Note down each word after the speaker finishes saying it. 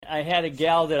I had a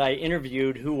gal that I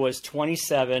interviewed who was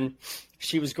 27.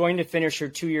 She was going to finish her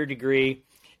 2-year degree.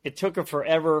 It took her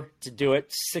forever to do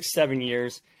it, 6-7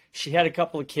 years. She had a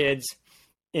couple of kids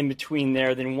in between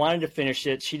there, then wanted to finish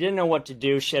it. She didn't know what to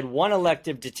do. She had one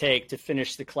elective to take to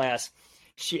finish the class.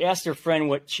 She asked her friend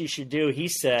what she should do. He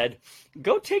said,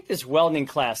 go take this welding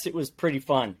class. It was pretty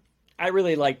fun. I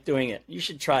really liked doing it. You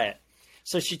should try it.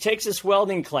 So she takes this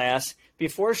welding class.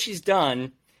 Before she's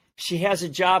done, she has a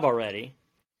job already.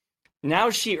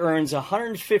 Now she earns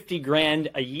 $150,000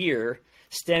 a year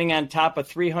standing on top of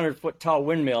 300-foot tall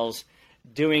windmills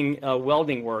doing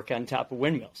welding work on top of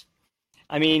windmills.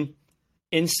 I mean,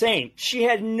 insane. She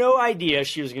had no idea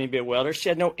she was going to be a welder. She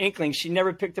had no inkling. She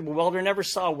never picked up a welder, never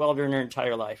saw a welder in her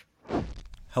entire life.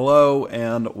 Hello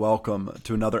and welcome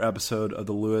to another episode of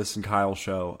the Lewis and Kyle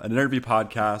Show, an interview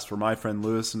podcast where my friend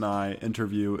Lewis and I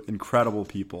interview incredible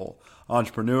people,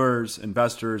 entrepreneurs,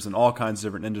 investors in all kinds of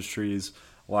different industries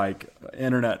like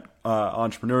internet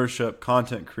entrepreneurship,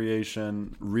 content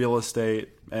creation, real estate,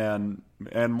 and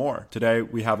more. Today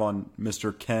we have on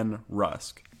Mr. Ken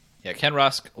Rusk. Yeah, Ken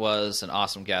Rusk was an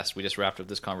awesome guest. We just wrapped up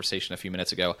this conversation a few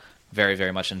minutes ago. Very,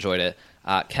 very much enjoyed it.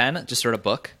 Ken just wrote a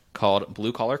book called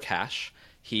Blue Collar Cash.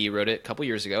 He wrote it a couple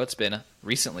years ago. It's been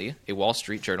recently a Wall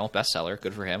Street Journal bestseller.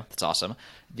 Good for him. That's awesome.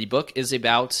 The book is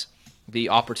about the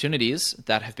opportunities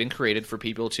that have been created for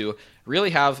people to really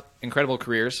have incredible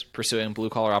careers pursuing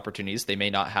blue-collar opportunities they may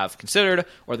not have considered,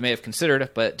 or they may have considered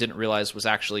but didn't realize was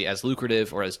actually as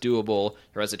lucrative or as doable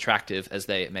or as attractive as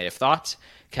they may have thought.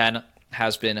 Ken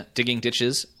has been digging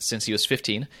ditches since he was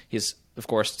 15. He's, of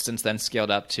course, since then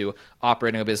scaled up to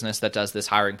operating a business that does this,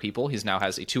 hiring people. He now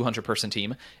has a 200-person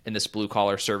team in this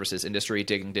blue-collar services industry,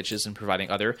 digging ditches and providing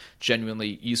other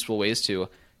genuinely useful ways to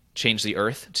change the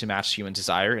earth to match human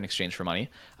desire in exchange for money.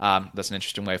 That's an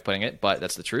interesting way of putting it, but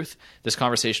that's the truth. This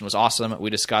conversation was awesome. We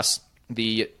discussed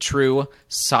the true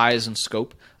size and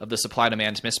scope of the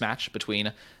supply-demand mismatch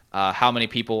between how many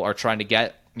people are trying to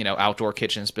get outdoor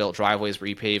kitchens built, driveways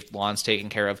repaved, lawns taken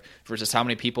care of, versus how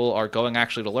many people are going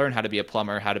actually to learn how to be a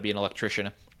plumber, how to be an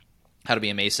electrician, how to be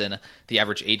a mason, the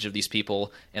average age of these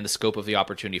people, and the scope of the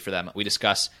opportunity for them. We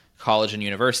discuss college and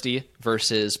university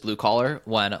versus blue collar,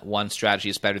 when one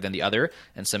strategy is better than the other,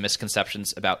 and some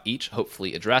misconceptions about each,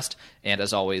 hopefully addressed, and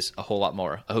as always, a whole lot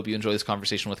more. I hope you enjoy this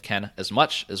conversation with Ken as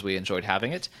much as we enjoyed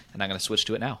having it, and I'm going to switch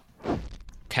to it now.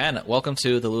 Ken, welcome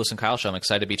to the Lewis and Kyle Show. I'm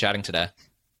excited to be chatting today.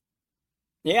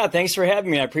 Yeah, thanks for having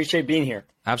me. I appreciate being here.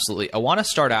 Absolutely. I want to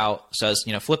start out, so as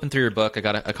flipping through your book, I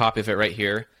got a copy of it right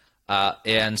here,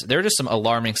 and there are just some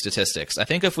alarming statistics. I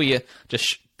think if we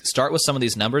just start with some of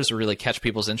these numbers to really catch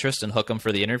people's interest and hook them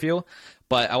for the interview.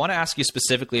 But I want to ask you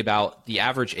specifically about the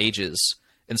average ages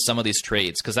in some of these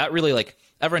trades, because that really,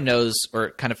 everyone knows or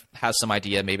kind of has some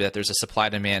idea maybe that there's a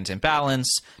supply-demand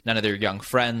imbalance. None of their young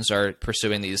friends are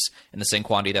pursuing these in the same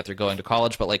quantity that they're going to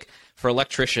college. But for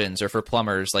electricians or for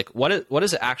plumbers, what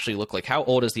does it actually look like? How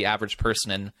old is the average person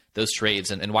in those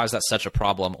trades, and why is that such a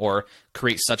problem or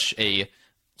create such a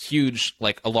huge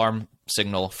alarm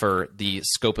signal for the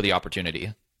scope of the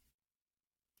opportunity?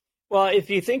 Well, if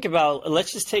you think about,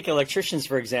 let's just take electricians,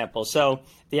 for example. So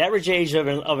the average age of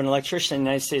an electrician in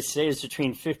the United States today is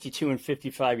between 52 and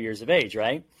 55 years of age,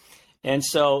 right? And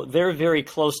so they're very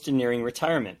close to nearing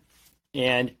retirement.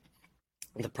 And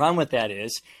the problem with that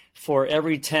is, for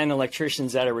every 10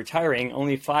 electricians that are retiring,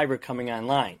 only 5 are coming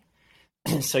online.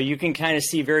 So you can kind of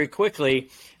see very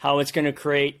quickly how it's going to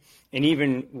create an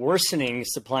even worsening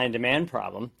supply and demand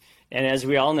problem. And as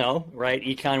we all know, right,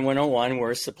 Econ 101,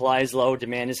 where supply is low,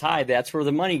 demand is high, that's where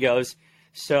the money goes.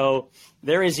 So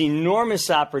there is enormous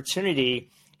opportunity.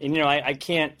 And, I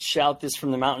can't shout this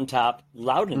from the mountaintop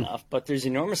loud enough, but there's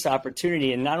enormous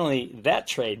opportunity in not only that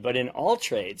trade, but in all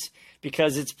trades,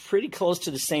 because it's pretty close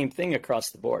to the same thing across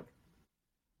the board.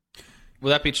 Will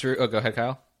that be true? Oh, go ahead,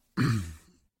 Kyle.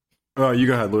 Oh, you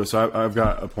go ahead, Lewis. I've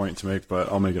got a point to make, but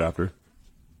I'll make it after.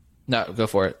 No, go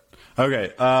for it.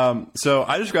 Okay, so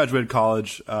I just graduated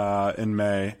college in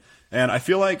May, and I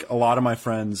feel like a lot of my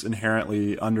friends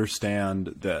inherently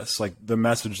understand this, the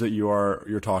message that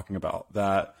you're talking about,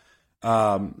 that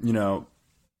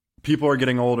people are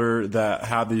getting older that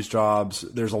have these jobs.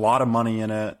 There's a lot of money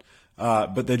in it,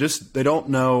 but they don't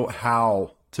know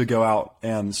how to go out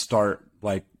and start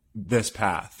this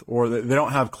path, or they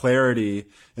don't have clarity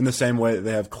in the same way that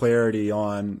they have clarity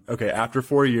on, okay, after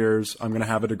 4 years, I'm going to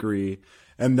have a degree,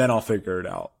 and then I'll figure it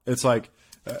out. It's and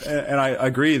I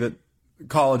agree that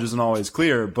college isn't always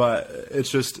clear, but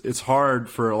it's hard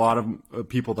for a lot of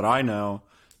people that I know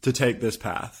to take this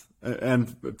path,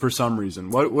 and for some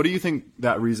reason. What do you think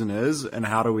that reason is, and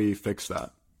how do we fix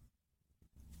that?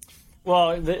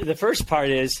 Well, the first part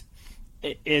is,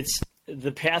 it's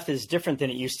the path is different than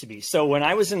it used to be. So when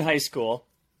I was in high school,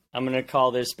 I'm going to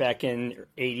call this back in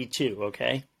 82,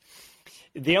 okay?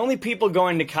 The only people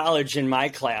going to college in my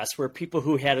class were people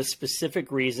who had a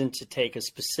specific reason to take a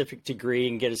specific degree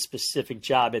and get a specific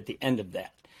job at the end of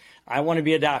that. I want to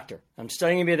be a doctor. I'm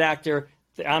studying to be a doctor.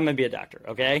 I'm going to be a doctor,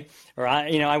 okay? Or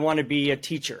I want to be a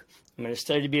teacher. I'm going to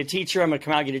study to be a teacher. I'm going to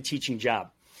come out and get a teaching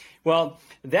job. Well,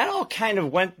 that all kind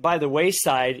of went by the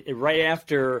wayside right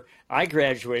after I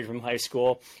graduated from high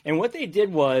school. And what they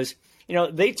did was,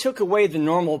 they took away the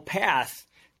normal path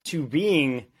to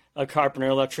being a carpenter,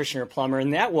 electrician, or plumber,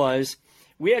 and that was,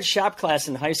 we had shop class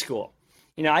in high school.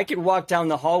 I could walk down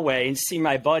the hallway and see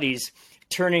my buddies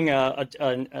turning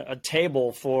a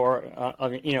table for,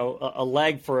 a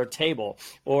leg for a table,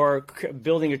 or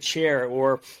building a chair,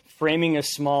 or framing a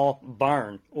small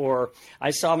barn, or I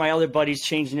saw my other buddies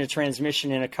changing a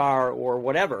transmission in a car, or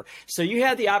whatever. So you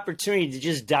had the opportunity to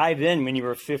just dive in when you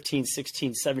were 15,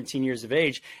 16, 17 years of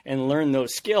age and learn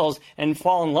those skills and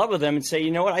fall in love with them and say,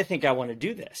 you know what, I think I want to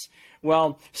do this.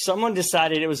 Well, someone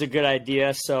decided it was a good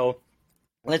idea, so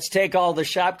let's take all the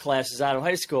shop classes out of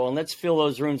high school and let's fill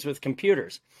those rooms with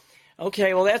computers.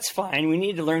 Okay, well, that's fine. We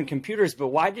need to learn computers, but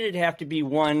why did it have to be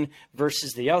one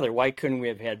versus the other? Why couldn't we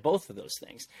have had both of those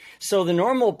things? So the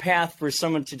normal path for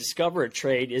someone to discover a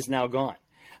trade is now gone.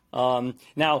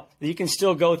 Now, you can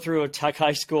still go through a tech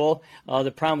high school.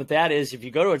 The problem with that is if you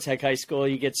go to a tech high school,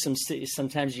 you get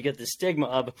sometimes you get the stigma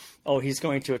of, oh, he's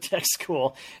going to a tech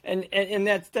school. And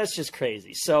that's just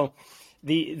crazy. So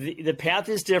the path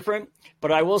is different,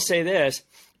 but I will say this.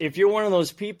 If you're one of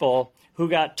those people who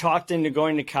got talked into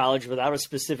going to college without a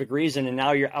specific reason, and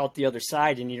now you're out the other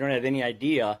side and you don't have any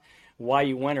idea why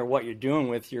you went or what you're doing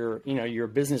with your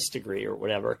business degree or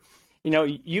whatever,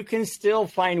 you can still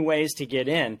find ways to get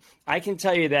in. I can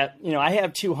tell you that, I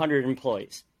have 200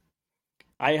 employees.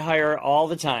 I hire all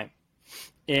the time.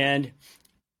 And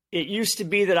it used to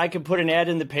be that I could put an ad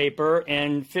in the paper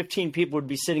and 15 people would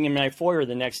be sitting in my foyer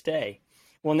the next day.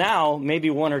 Well, now maybe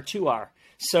one or two are.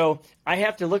 So I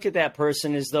have to look at that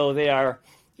person as though they are,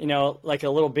 like a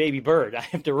little baby bird. I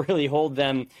have to really hold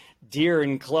them dear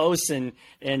and close and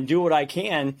do what I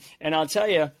can. And I'll tell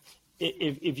you,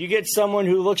 if you get someone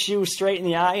who looks you straight in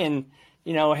the eye and,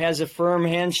 has a firm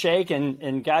handshake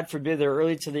and God forbid they're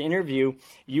early to the interview,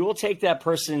 you will take that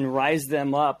person and rise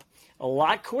them up a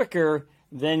lot quicker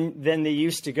than they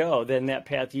used to go, than that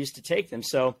path used to take them.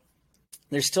 So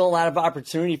there's still a lot of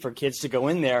opportunity for kids to go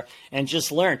in there and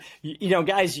just learn.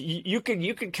 Guys, you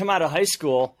could come out of high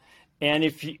school, and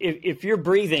if you're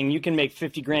breathing, you can make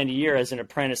 $50,000 a year as an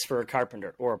apprentice for a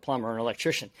carpenter or a plumber or an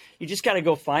electrician. You just got to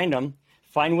go find them,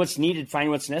 find what's needed,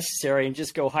 find what's necessary, and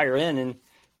just go hire in and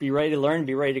be ready to learn,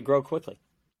 be ready to grow quickly.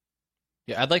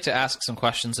 Yeah, I'd like to ask some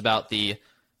questions about the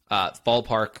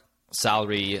ballpark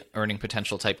salary earning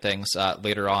potential type things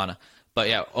later on. But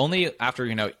yeah, only after,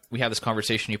 we have this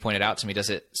conversation you pointed out to me, does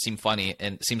it seem funny,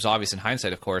 and it seems obvious in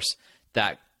hindsight, of course,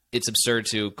 that it's absurd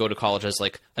to go to college as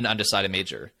like an undecided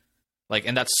major.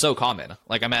 And that's so common.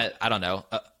 I don't know,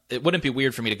 it wouldn't be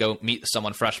weird for me to go meet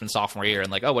someone freshman, sophomore year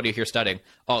and oh, what are you here studying?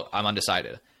 Oh, I'm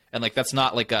undecided. And that's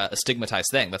not like a stigmatized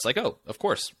thing. That's oh, of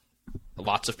course,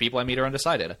 lots of people I meet are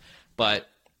undecided. But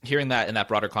hearing that in that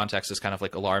broader context is kind of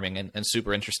alarming and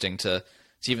super interesting to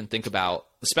even think about,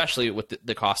 especially with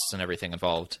the costs and everything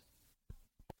involved.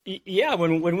 Yeah,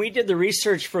 when we did the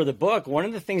research for the book, one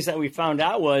of the things that we found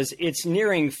out was it's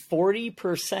nearing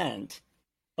 40%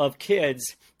 of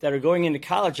kids that are going into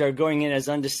college are going in as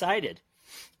undecided.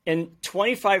 And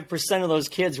 25% of those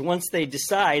kids, once they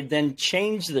decide, then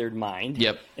change their mind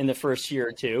in the first year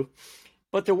or two.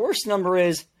 But the worst number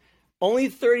is only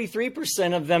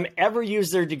 33% of them ever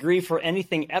use their degree for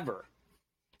anything ever.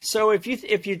 So if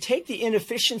you take the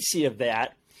inefficiency of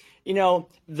that,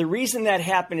 the reason that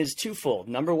happened is twofold.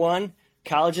 Number one,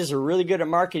 colleges are really good at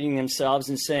marketing themselves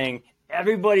and saying,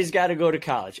 everybody's got to go to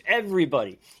college.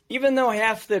 Everybody. Even though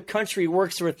half the country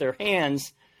works with their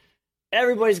hands,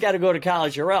 everybody's got to go to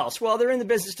college or else. Well, they're in the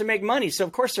business to make money, so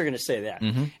of course they're going to say that.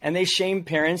 Mm-hmm. And they shame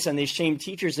parents and they shame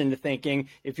teachers into thinking,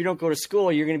 if you don't go to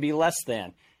school, you're going to be less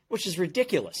than, which is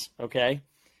ridiculous, okay?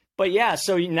 But yeah,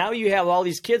 so now you have all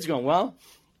these kids going, well,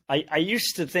 I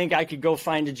used to think I could go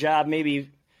find a job. Maybe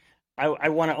I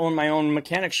want to own my own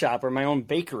mechanic shop or my own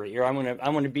bakery, or I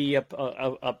want to be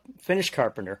a finish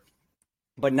carpenter.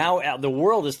 But now the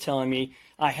world is telling me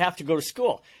I have to go to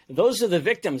school. Those are the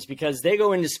victims because they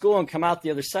go into school and come out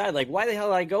the other side why the hell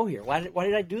did I go here? Why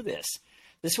did I do this?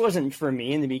 This wasn't for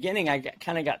me in the beginning. I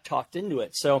kind of got talked into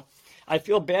it. So I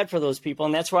feel bad for those people,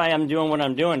 and that's why I'm doing what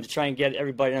I'm doing, to try and get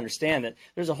everybody to understand that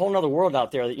there's a whole nother world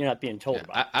out there that you're not being told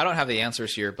about. I don't have the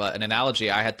answers here, but an analogy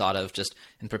I had thought of just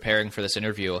in preparing for this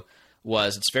interview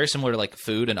was it's very similar to like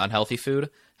food and unhealthy food.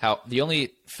 How the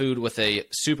only food with a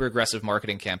super aggressive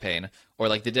marketing campaign, or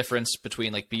like the difference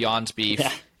between like Beyond Beef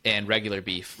and regular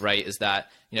beef, right, is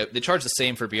that, they charge the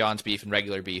same for Beyond Beef and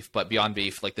regular beef, but Beyond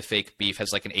Beef, like the fake beef,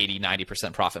 has like an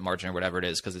 80-90% profit margin or whatever it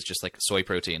is, because it's just like soy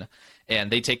protein. And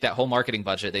they take that whole marketing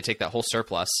budget, they take that whole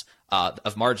surplus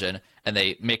of margin, and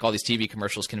they make all these TV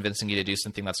commercials convincing you to do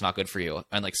something that's not good for you.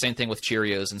 And like same thing with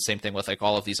Cheerios, and same thing with like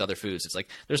all of these other foods. It's like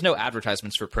there's no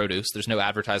advertisements for produce, there's no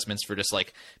advertisements for just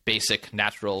like basic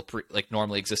natural like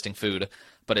normally existing food,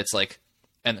 but it's like,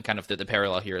 and kind of the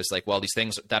parallel here is like, well, these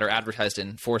things that are advertised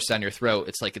and forced down your throat,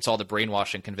 it's like it's all the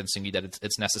brainwashing convincing you that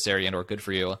it's necessary and or good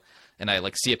for you. And I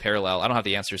like see a parallel. I don't have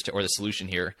the answers to or the solution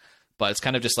here, but it's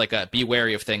kind of just like be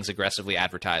wary of things aggressively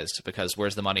advertised, because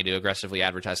where's the money to aggressively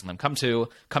advertising them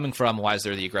coming from? Why is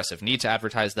there the aggressive need to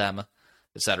advertise them,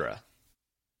 etc.?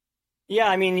 Yeah,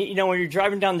 I mean, when you're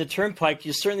driving down the turnpike,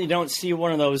 you certainly don't see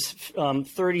one of those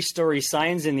 30-story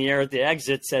signs in the air at the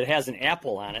exits that has an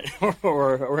apple on it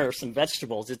or some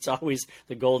vegetables. It's always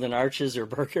the Golden Arches or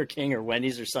Burger King or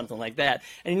Wendy's or something like that.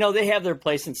 And, they have their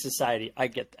place in society. I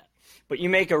get that. But you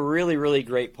make a really, really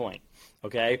great point,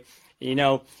 okay?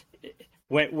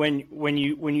 When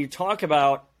you talk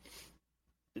about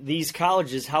these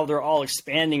colleges, how they're all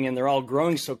expanding and they're all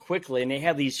growing so quickly, and they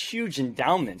have these huge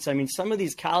endowments. I mean, some of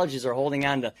these colleges are holding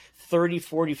on to 30,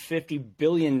 40, 50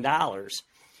 billion dollars.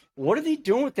 What are they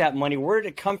doing with that money? Where did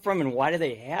it come from, and why do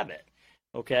they have it?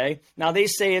 Okay. Now they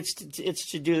say it's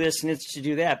to do this and it's to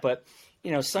do that, but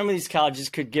some of these colleges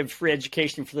could give free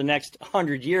education for the next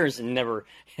 100 years and never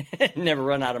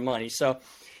run out of money. So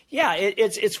yeah,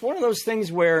 it's one of those things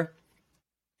where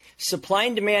supply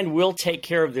and demand will take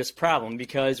care of this problem,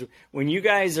 because when you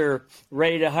guys are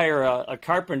ready to hire a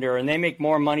carpenter and they make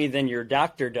more money than your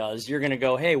doctor does, you're going to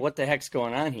go, hey, what the heck's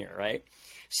going on here, right?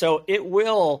 So it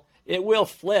will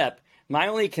flip. My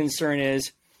only concern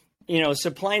is,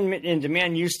 supply and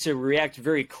demand used to react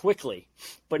very quickly.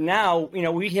 But now,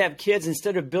 we have kids,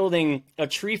 instead of building a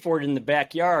tree fort in the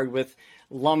backyard with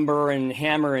lumber and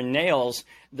hammer and nails,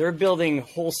 they're building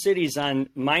whole cities on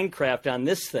Minecraft on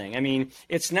this thing. I mean,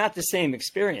 it's not the same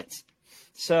experience.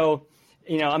 So,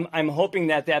 I'm hoping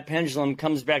that pendulum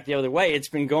comes back the other way. It's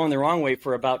been going the wrong way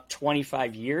for about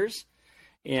 25 years.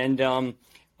 And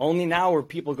only now are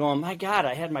people going, my God,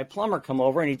 I had my plumber come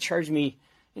over and he charged me,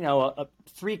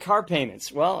 3 car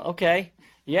payments. Well, okay.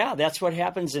 Yeah, that's what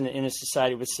happens in a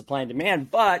society with supply and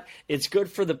demand. But it's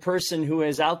good for the person who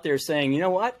is out there saying, you know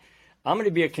what? I'm going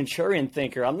to be a contrarian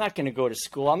thinker. I'm not going to go to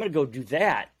school. I'm going to go do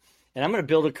that. And I'm going to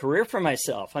build a career for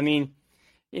myself. I mean,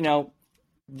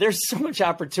 there's so much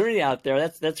opportunity out there.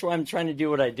 That's why I'm trying to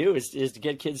do what I do, is to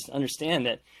get kids to understand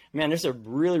that, man, there's a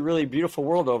really, really beautiful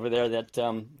world over there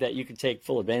that you can take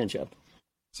full advantage of.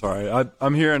 Sorry,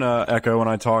 I'm hearing an echo when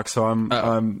I talk, so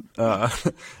I'm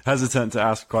hesitant to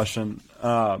ask a question.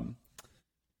 But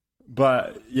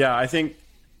yeah, I think,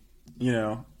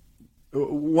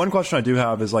 one question I do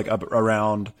have is like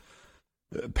around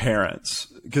parents,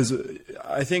 because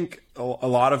I think a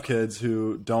lot of kids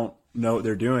who don't know what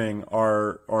they're doing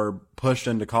are pushed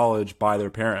into college by their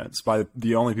parents, by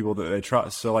the only people that they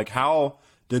trust. So like, how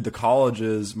did the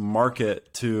colleges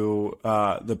market to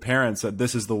the parents that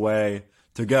this is the way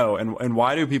to go, and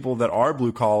why do people that are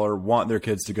blue collar want their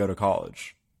kids to go to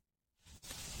college?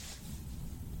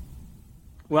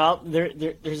 Well,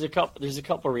 there's a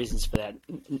couple reasons for that.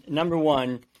 Number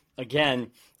one,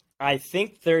 again, I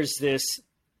think there's this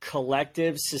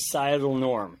collective societal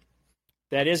norm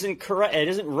that isn't correct. It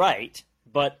isn't right,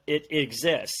 but it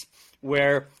exists,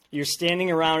 where you're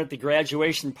standing around at the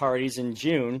graduation parties in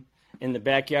June in the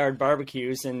backyard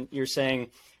barbecues, and you're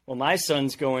saying, well, my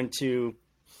son's going to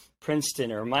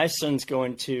Princeton, or my son's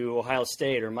going to Ohio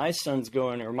State, or my son's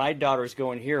going, or my daughter's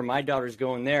going here, my daughter's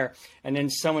going there. And then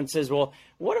someone says, well,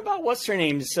 what about what's her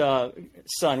name's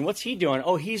son? What's he doing?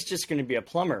 Oh, he's just going to be a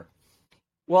plumber.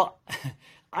 Well,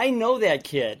 I know that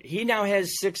kid. He now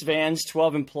has 6 vans,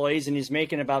 12 employees, and he's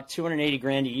making about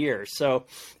 $280,000 a year. So,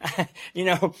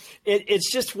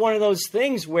 it's just one of those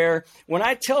things where when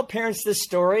I tell parents this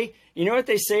story, you know what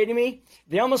they say to me?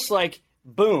 They almost like,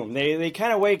 boom, they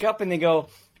kind of wake up and they go,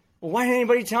 well, why didn't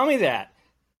anybody tell me that?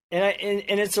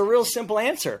 And it's a real simple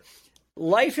answer.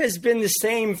 Life has been the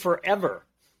same forever.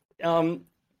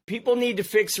 People need to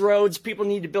fix roads. People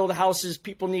need to build houses.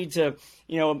 People need to,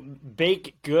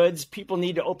 bake goods. People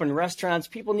need to open restaurants.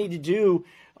 People need to do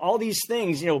all these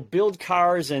things, build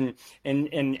cars and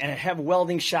have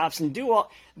welding shops and do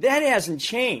all that. Hasn't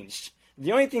changed.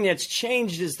 The only thing that's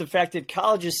changed is the fact that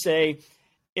colleges say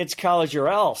it's college or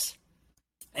else.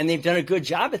 And they've done a good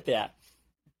job at that.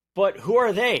 But who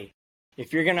are they?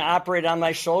 If you're going to operate on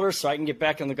my shoulder so I can get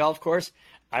back on the golf course,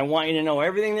 I want you to know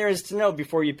everything there is to know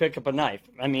before you pick up a knife.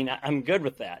 I mean, I'm good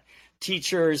with that.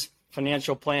 Teachers,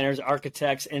 financial planners,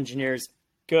 architects, engineers,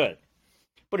 good.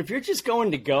 But if you're just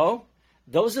going to go,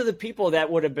 those are the people that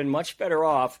would have been much better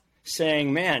off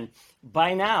saying, man,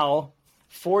 by now,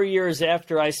 4 years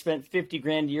after I spent 50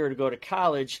 grand a year to go to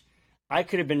college, I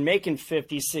could have been making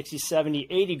 50, 60, 70,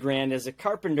 80 grand as a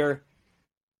carpenter.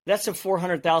 That's a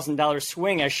 $400,000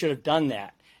 swing. I should have done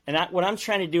that. And what I'm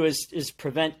trying to do is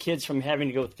prevent kids from having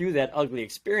to go through that ugly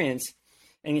experience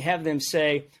and you have them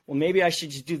say, well, maybe I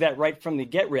should just do that right from the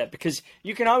get-rip, because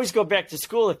you can always go back to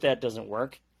school if that doesn't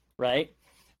work, right?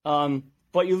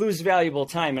 But you lose valuable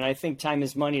time, and I think time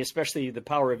is money, especially the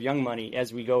power of young money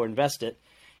as we go invest it.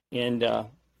 And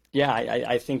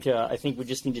I think we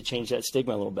just need to change that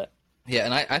stigma a little bit. Yeah,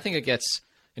 and I think it gets,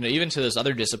 even to those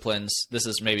other disciplines, this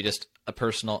is maybe just a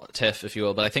personal tiff, if you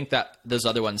will, but I think that those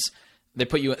other ones, they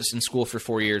put you in school for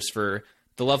 4 years for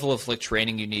the level of like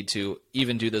training you need to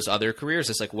even do those other careers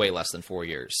is like way less than 4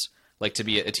 years. Like to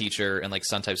be a teacher and like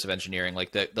some types of engineering,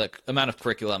 like the amount of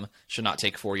curriculum should not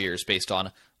take 4 years based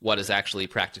on what is actually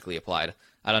practically applied.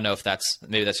 I don't know if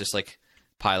maybe that's just like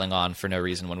piling on for no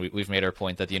reason when we've made our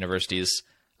point that the universities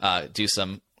do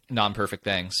some non-perfect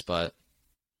things, but.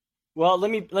 Well, let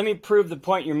me prove the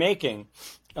point you're making.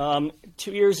 2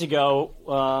 years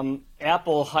ago,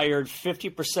 Apple hired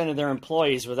 50% of their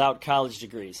employees without college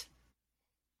degrees.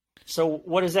 So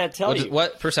what does that tell you?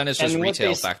 What percentage does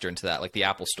retail factor into that, like the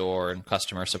Apple Store and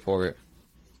customer support?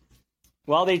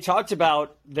 Well, they talked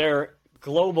about their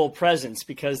global presence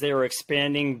because they were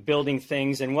expanding, building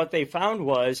things, and what they found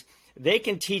was they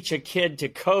can teach a kid to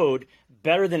code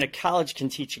better than a college can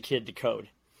teach a kid to code.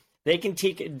 They can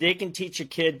teach a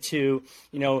kid to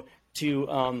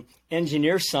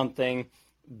engineer something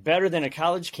better than a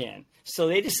college can. So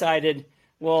they decided,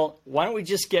 well, why don't we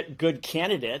just get good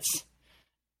candidates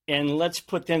and let's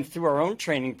put them through our own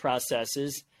training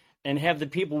processes and have the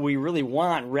people we really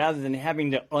want rather than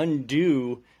having to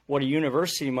undo what a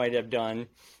university might have done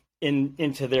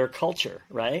into their culture,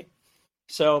 right?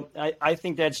 So I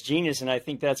think that's genius, and I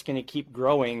think that's going to keep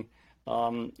growing.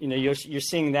 You're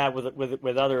seeing that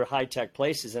with other high-tech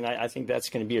places, and I think that's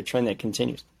going to be a trend that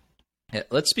continues. Yeah,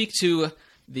 let's speak to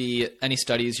any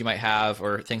studies you might have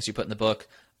or things you put in the book,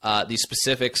 the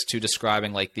specifics to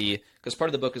describing like because part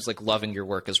of the book is like loving your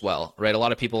work as well, right? A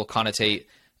lot of people connotate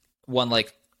one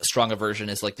like strong aversion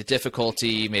is like the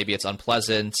difficulty, maybe it's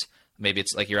unpleasant, maybe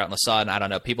it's like you're out in the sun. I don't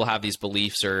know. People have these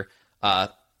beliefs or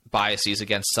biases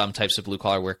against some types of blue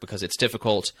collar work because it's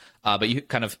difficult, but you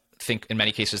kind of think in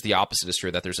many cases the opposite is true,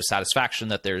 that there's a satisfaction,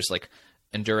 that there's like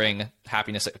enduring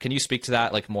happiness. Can you speak to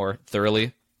that like more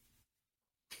thoroughly?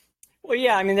 Well,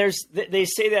 yeah, I mean, they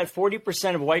say that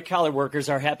 40% of white-collar workers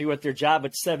are happy with their job,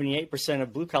 but 78%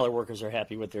 of blue-collar workers are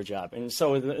happy with their job. And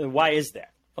so why is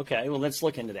that? Okay, well, let's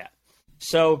look into that.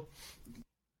 So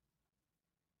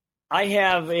I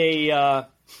have a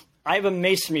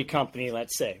masonry company,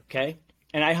 let's say, okay?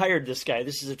 And I hired this guy.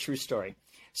 This is a true story.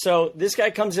 So this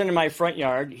guy comes into my front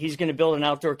yard. He's going to build an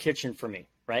outdoor kitchen for me,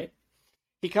 right?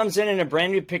 He comes in a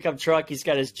brand new pickup truck. He's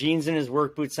got his jeans and his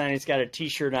work boots on. He's got a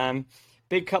T-shirt on.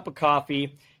 Big cup of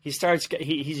coffee. He's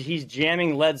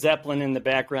jamming Led Zeppelin in the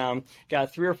background.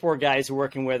 Got 3 or 4 guys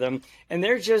working with him, and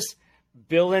they're just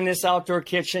building this outdoor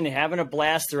kitchen, having a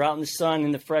blast. They're out in the sun,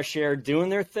 in the fresh air, doing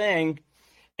their thing,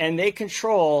 and they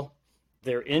control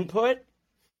their input,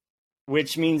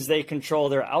 which means they control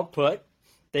their output.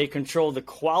 They control the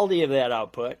quality of that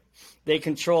output. They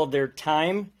control their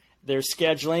time, their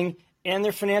scheduling, and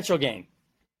their financial gain.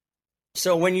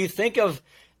 So when you think of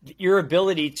your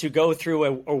ability to go through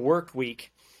a work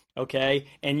week, okay,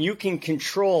 and you can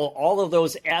control all of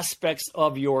those aspects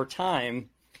of your time,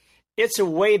 it's a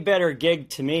way better gig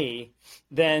to me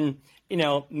than,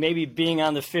 maybe being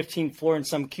on the 15th floor in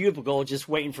some cubicle just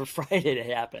waiting for Friday to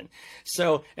happen.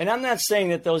 So, and I'm not saying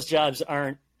that those jobs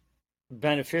aren't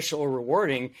beneficial or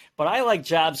rewarding, but I like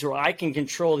jobs where I can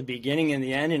control the beginning and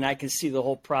the end, and I can see the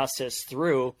whole process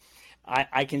through.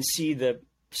 I can see the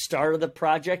start of the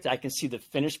project, I can see the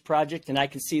finished project, and I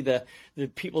can see the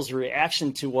people's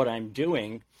reaction to what I'm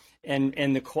doing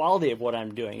and the quality of what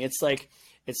I'm doing. It's like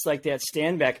that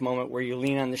stand back moment where you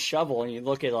lean on the shovel and you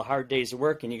look at a hard day's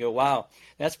work and you go, wow,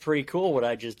 that's pretty cool what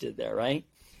I just did there, right?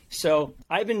 So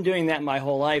I've been doing that my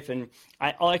whole life, and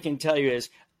all I can tell you is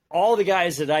all the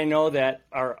guys that I know that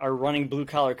are running blue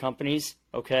collar companies,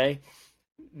 okay,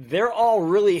 they're all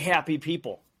really happy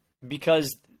people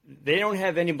because they don't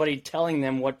have anybody telling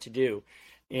them what to do.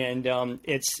 And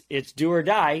it's do or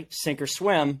die, sink or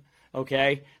swim.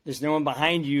 Okay. There's no one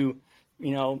behind you,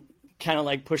 kind of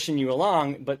like pushing you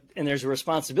along, and there's a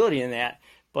responsibility in that,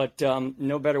 but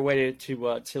no better way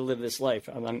to live this life.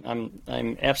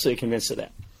 I'm absolutely convinced of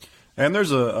that. And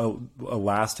there's a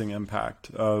lasting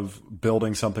impact of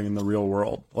building something in the real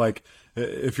world. Like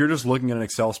if you're just looking at an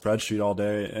Excel spreadsheet all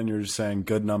day and you're just saying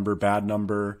good number, bad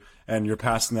number, and you're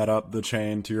passing that up the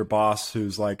chain to your boss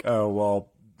who's like, oh, well,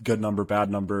 good number,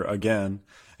 bad number again.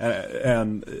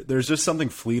 And there's just something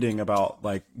fleeting about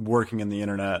like working in the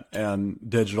internet and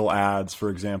digital ads, for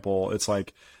example. It's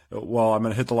like, well, I'm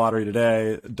going to hit the lottery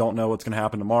today. Don't know what's going to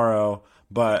happen tomorrow.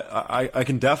 But I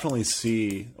can definitely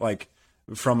see like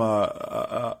from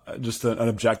just an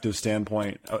objective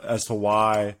standpoint as to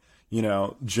why,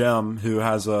 Jim, who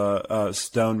has a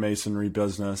stonemasonry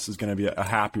business, is going to be a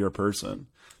happier person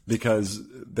because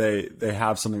they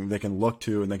have something they can look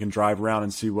to and they can drive around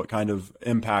and see what kind of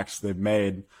impacts they've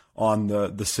made on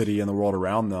the city and the world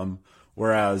around them.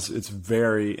 Whereas it's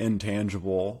very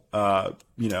intangible,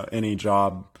 any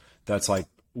job that's like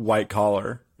white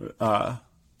collar.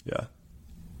 Yeah.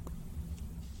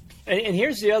 And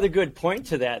here's the other good point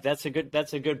to that. That's a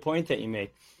good point that you made.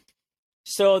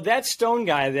 So that Stone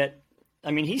guy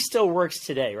he still works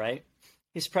today, right?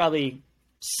 He's probably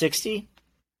 60,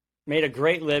 made a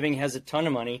great living, has a ton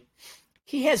of money.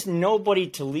 He has nobody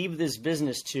to leave this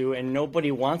business to, and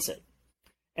nobody wants it.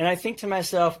 And I think to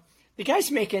myself, the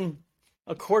guy's making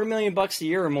 $250,000 a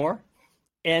year or more,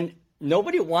 and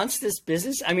nobody wants this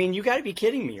business. I mean, you got to be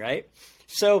kidding me, right?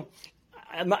 So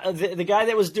the guy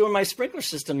that was doing my sprinkler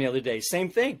system the other day, same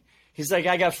thing. He's like,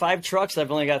 I got 5 trucks.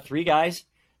 I've only got 3 guys.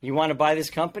 You want to buy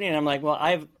this company? And I'm like, well,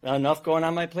 I have enough going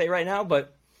on my plate right now.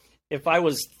 But if I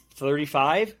was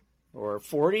 35 or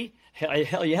 40,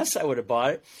 hell yes, I would have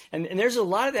bought it. And there's a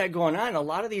lot of that going on. A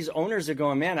lot of these owners are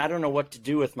going, man, I don't know what to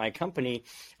do with my company.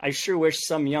 I sure wish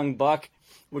some young buck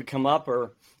would come up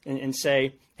and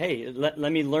say, hey, let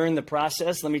me learn the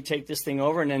process. Let me take this thing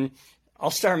over, and then I'll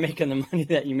start making the money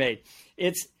that you made.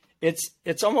 It's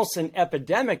almost an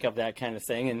epidemic of that kind of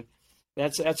thing. And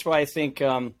that's why I think,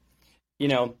 again,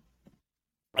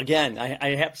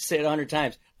 I have to say it 100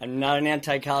 times. I'm not an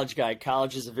anti-college guy.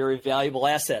 College is a very valuable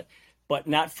asset, but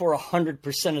not for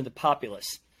 100% of the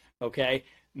populace. Okay,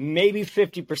 maybe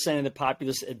 50% of the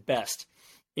populace at best,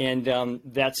 and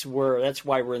that's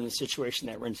why we're in the situation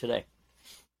that we're in today.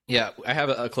 Yeah, I have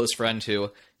a close friend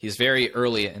who he's very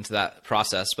early into that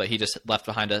process, but he just left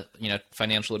behind a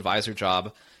financial advisor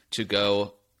job to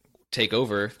go take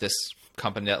over this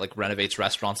company that like renovates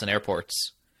restaurants and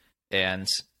airports, and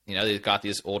they've got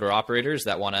these older operators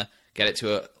that want to get it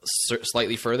to a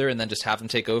slightly further and then just have them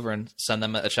take over and send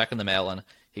them a check in the mail. And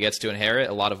he gets to inherit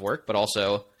a lot of work, but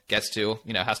also gets to,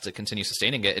 has to continue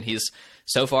sustaining it. And he's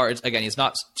so far, again, he's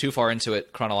not too far into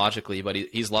it chronologically, but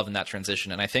he's loving that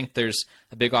transition. And I think there's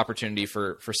a big opportunity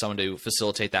for someone to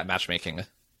facilitate that matchmaking.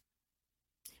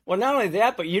 Well, not only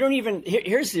that, but you don't even,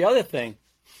 here's the other thing.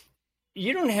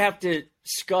 You don't have to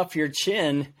scuff your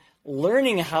chin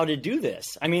learning how to do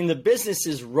this. I mean, the business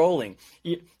is rolling.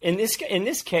 In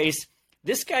this case,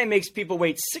 this guy makes people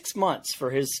wait 6 months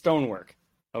for his stonework.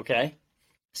 Okay,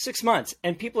 6 months,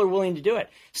 and people are willing to do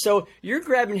it. So you're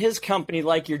grabbing his company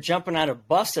like you're jumping on a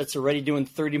bus that's already doing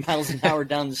 30 miles an hour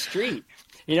down the street.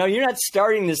 You're not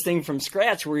starting this thing from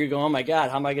scratch where you go, oh my God,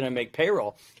 how am I going to make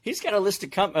payroll? He's got a list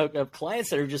of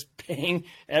clients that are just paying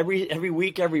every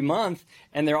week, every month,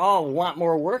 and they all want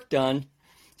more work done.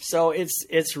 So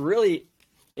it's really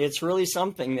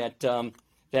something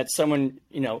that someone,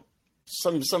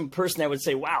 some person that would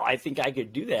say, wow, I think I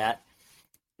could do that.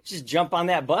 Just jump on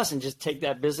that bus and just take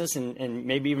that business and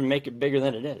maybe even make it bigger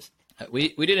than it is. We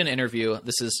did an interview.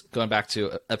 This is going back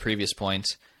to a previous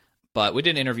point, but we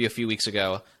did an interview a few weeks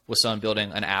ago with someone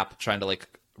building an app trying to like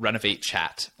renovate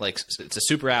chat. Like it's a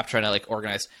super app trying to like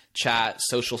organize chat,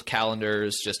 social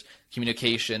calendars, just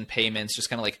communication, payments, just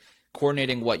kind of like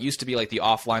coordinating what used to be like the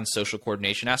offline social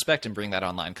coordination aspect and bring that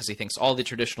online, because he thinks all the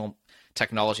traditional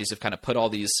technologies have kind of put all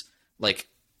these like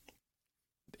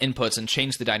inputs and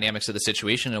changed the dynamics of the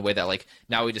situation in a way that like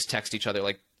now we just text each other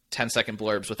like 10-second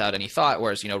blurbs without any thought,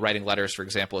 whereas writing letters, for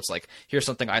example, it's like, here's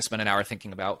something I spent an hour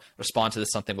thinking about, respond to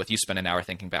this something with you spend an hour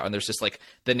thinking about, and there's just like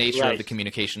the nature of the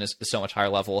communication is so much higher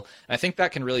level. And I think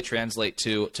that can really translate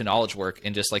to knowledge work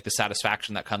and just like the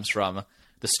satisfaction that comes from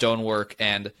the stonework.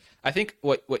 And I think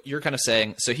what you're kind of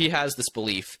saying, so he has this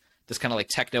belief, this kind of like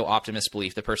techno optimist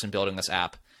belief, the person building this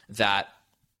app, that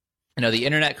the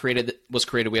internet was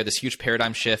created. We had this huge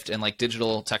paradigm shift in like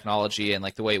digital technology and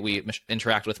like the way we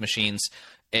interact with machines,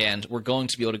 and we're going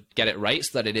to be able to get it right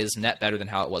so that it is net better than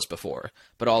how it was before.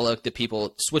 But all of the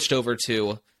people switched over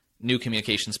to new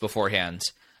communications beforehand.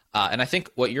 And I think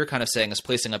what you're kind of saying is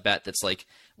placing a bet that's like,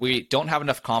 we don't have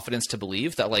enough confidence to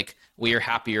believe that like we are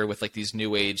happier with like these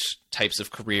new age types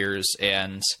of careers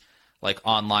and like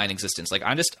online existence. Like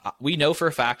we know for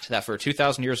a fact that for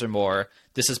 2,000 years or more,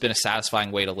 this has been a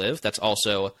satisfying way to live. That's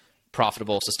also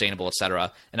profitable, sustainable,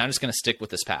 etc. And I'm just going to stick with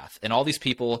this path. And all these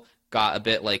people got a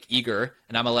bit like eager,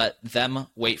 and I'm going to let them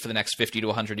wait for the next 50 to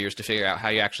 100 years to figure out how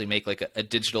you actually make like a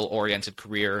digital oriented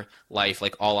career life,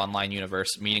 like all online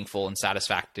universe, meaningful and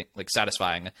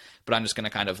satisfying. But I'm just going to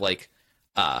kind of like,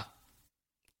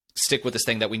 stick with this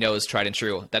thing that we know is tried and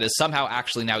true. That is somehow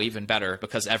actually now even better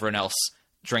because everyone else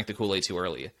drank the Kool-Aid too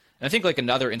early. And I think like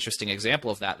another interesting example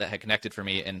of that had connected for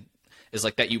me and is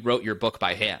like that you wrote your book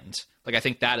by hand. Like I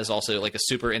think that is also like a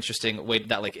super interesting way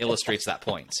that like illustrates that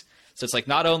point. So it's like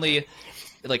not only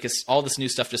like it's all this new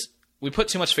stuff, just we put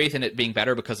too much faith in it being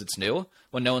better because it's new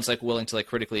when no one's like willing to like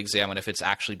critically examine if it's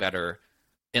actually better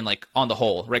in like on the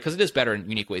whole, right? Because it is better in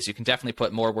unique ways. You can definitely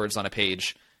put more words on a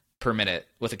page per minute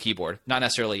with a keyboard, not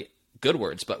necessarily good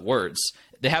words, but words.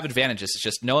 They have advantages. It's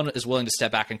just no one is willing to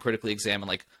step back and critically examine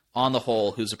like on the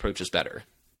whole whose approach is better.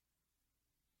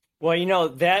 Well,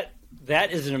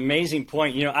 that is an amazing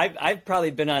point. I've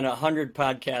probably been on 100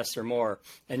 podcasts or more,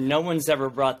 and no one's ever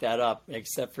brought that up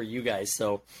except for you guys.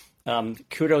 So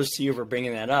kudos to you for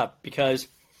bringing that up, because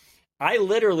I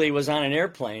literally was on an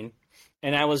airplane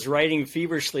and I was writing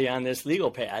feverishly on this legal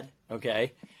pad,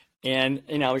 okay? And,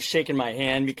 I was shaking my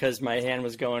hand because my hand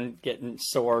was getting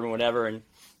sore and whatever. And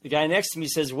the guy next to me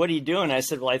says, "What are you doing?" I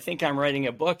said, "Well, I think I'm writing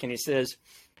a book." And he says,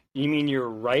 "You mean you're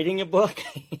writing a book?"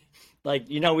 Like,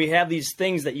 we have these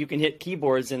things that you can hit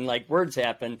keyboards and like words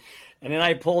happen. And then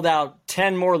I pulled out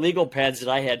 10 more legal pads that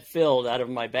I had filled out of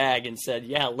my bag and said,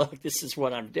 "Yeah, look, this is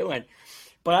what I'm doing."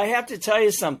 But I have to tell you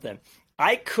something.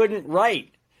 I couldn't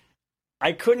write.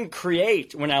 I couldn't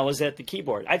create when I was at the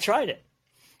keyboard. I tried it.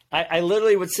 I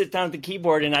literally would sit down at the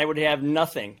keyboard and I would have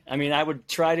nothing. I mean, I would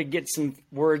try to get some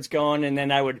words going and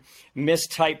then I would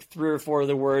mistype 3 or 4 of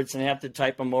the words and have to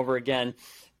type them over again.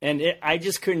 And I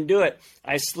just couldn't do it.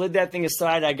 I slid that thing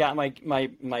aside. I got my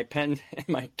pen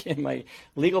and my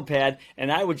legal pad,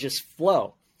 and I would just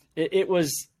flow. It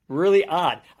was really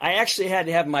odd. I actually had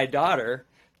to have my daughter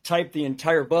type the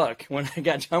entire book. When I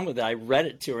got done with it, I read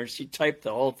it to her, and she typed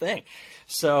the whole thing.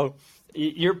 So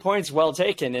your point's well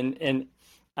taken, and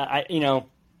I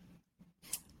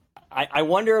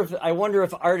wonder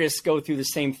if artists go through the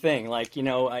same thing. Like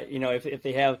if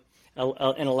they have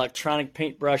an electronic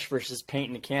paintbrush versus paint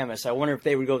and a canvas, I wonder if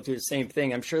they would go through the same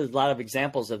thing. I'm sure there's a lot of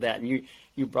examples of that, and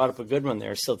you brought up a good one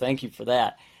there. So thank you for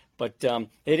that. But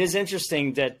it is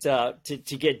interesting that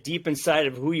to get deep inside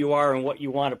of who you are and what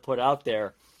you want to put out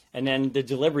there, and then the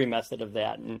delivery method of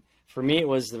that. And for me, it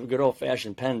was the good old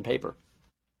fashioned pen and paper.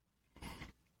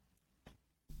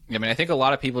 I mean, I think a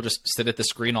lot of people just sit at the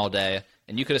screen all day,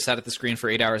 and you could have sat at the screen for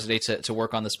 8 hours a day to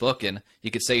work on this book, and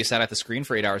you could say you sat at the screen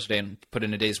for 8 hours a day and put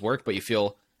in a day's work, but you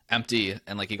feel empty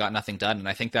and like you got nothing done. And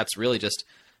I think that's really just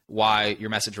why your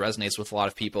message resonates with a lot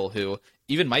of people who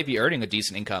even might be earning a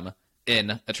decent income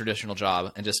in a traditional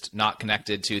job and just not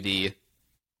connected to the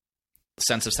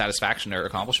sense of satisfaction or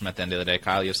accomplishment at the end of the day.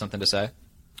 Kyle, you have something to say?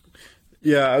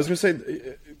 Yeah, I was going to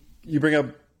say, you bring up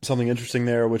something interesting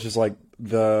there, which is like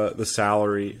the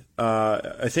salary.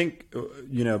 I think,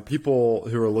 people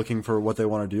who are looking for what they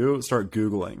want to do start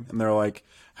Googling, and they're like,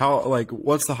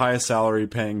 what's the highest salary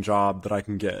paying job that I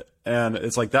can get? And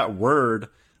it's like that word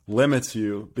limits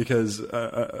you, because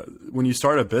when you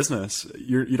start a business,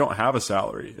 you don't have a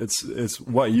salary. It's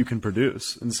what you can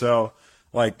produce. And so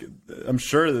like, I'm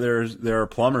sure that there are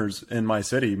plumbers in my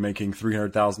city making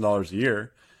 $300,000 a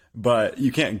year, but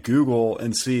you can't Google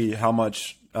and see how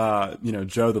much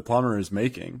Joe the plumber is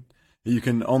making. You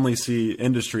can only see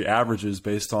industry averages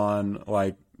based on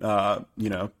like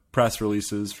press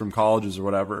releases from colleges or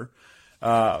whatever.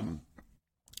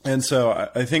 And so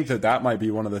I think that might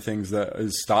be one of the things that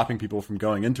is stopping people from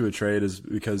going into a trade, is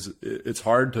because it's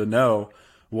hard to know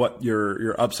what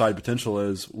your upside potential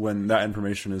is when that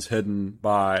information is hidden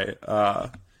by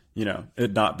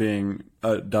it not being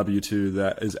a W-2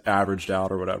 that is averaged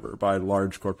out or whatever by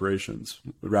large corporations.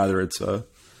 Rather, it's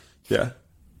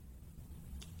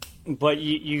But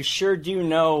you sure do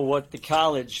know what the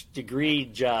college degree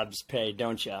jobs pay,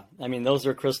 don't you? I mean, those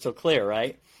are crystal clear,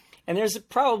 right? And there's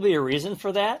probably a reason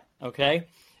for that, okay?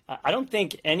 I don't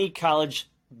think any college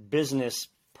business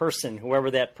person,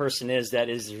 whoever that person is that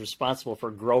is responsible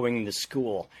for growing the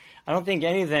school. I don't think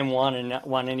any of them want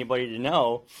anybody to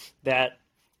know that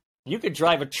you could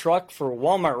drive a truck for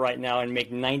Walmart right now and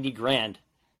make 90 grand.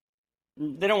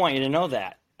 They don't want you to know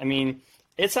that. I mean,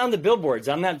 it's on the billboards.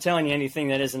 I'm not telling you anything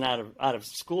that isn't out of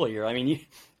school here. I mean,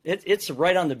 it's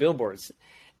right on the billboards,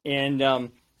 and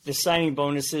the signing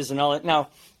bonuses and all that. Now,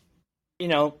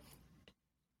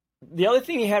 the other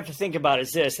thing you have to think about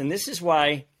is this, and this is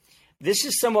why this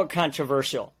is somewhat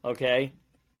controversial, okay?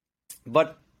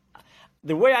 But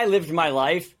the way I lived my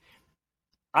life,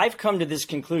 I've come to this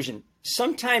conclusion.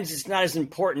 Sometimes it's not as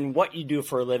important what you do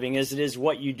for a living as it is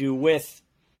what you do with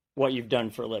what you've done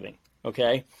for a living,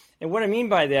 okay? And what I mean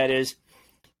by that is,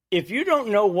 if you don't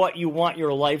know what you want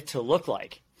your life to look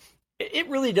like, it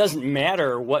really doesn't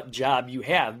matter what job you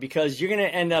have, because you're going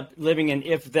to end up living an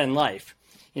if-then life.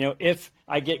 If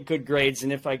I get good grades,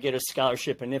 and if I get a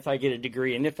scholarship, and if I get a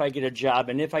degree, and if I get a job,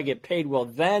 and if I get paid well,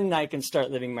 then I can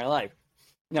start living my life.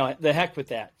 No, the heck with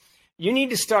that. You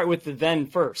need to start with the then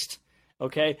first,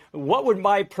 okay? What would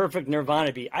my perfect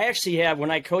nirvana be? I actually have,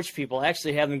 when I coach people, I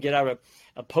actually have them get out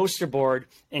a poster board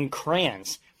and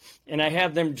crayons, and I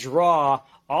have them draw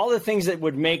all the things that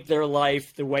would make their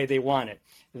life the way they want it.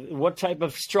 What type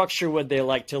of structure would they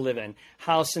like to live in?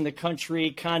 House in the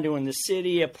country, condo in the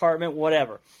city, apartment,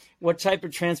 whatever. What type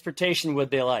of transportation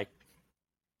would they like?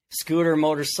 Scooter,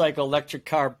 motorcycle, electric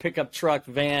car, pickup truck,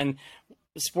 van,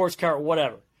 sports car,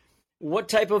 whatever. What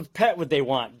type of pet would they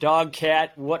want? Dog,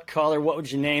 cat, what color, what would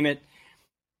you name it?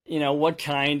 What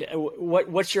kind?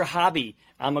 What's your hobby?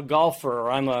 I'm a golfer,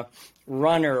 or I'm a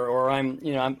runner, or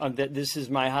this is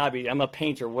my hobby. I'm a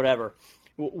painter, whatever.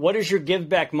 What is your give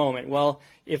back moment? Well,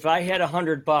 if I had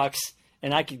 $100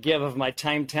 and I could give of my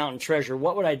time, talent, and treasure,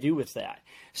 what would I do with that?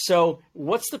 So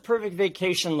what's the perfect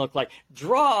vacation look like?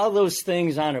 Draw all those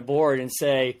things on a board and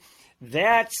say,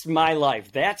 that's my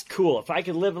life. That's cool. If I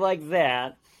could live like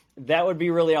that, that would be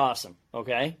really awesome.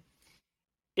 Okay.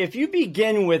 If you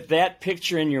begin with that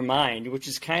picture in your mind, which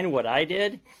is kind of what I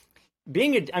did,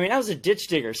 I was a ditch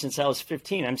digger since I was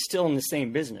 15. I'm still in the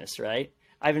same business, right?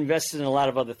 I've invested in a lot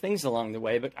of other things along the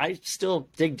way, but I still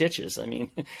dig ditches. I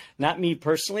mean, not me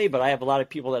personally, but I have a lot of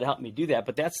people that help me do that,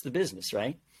 but that's the business,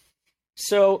 right?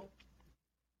 So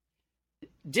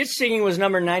ditch digging was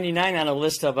number 99 on a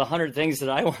list of 100 things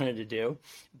that I wanted to do,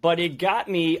 but it got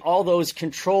me all those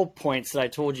control points that I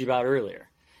told you about earlier.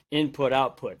 Input,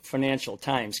 output, financial,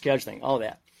 time, scheduling, all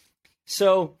that.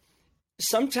 So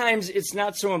sometimes it's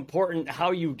not so important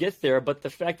how you get there, but the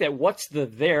fact that what's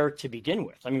there to begin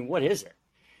with. I mean, what is it?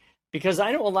 Because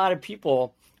I know a lot of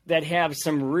people that have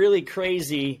some really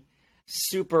crazy,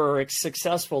 super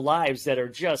successful lives that are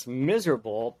just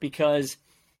miserable because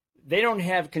they don't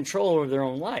have control over their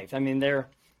own life. I mean, they're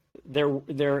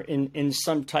in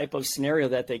some type of scenario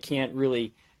that they can't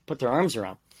really put their arms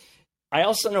around. I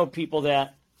also know people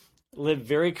that live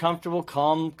very comfortable,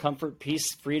 calm, comfort,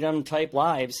 peace, freedom type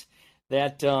lives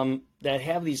that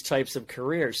have these types of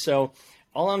careers. So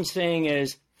all I'm saying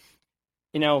is,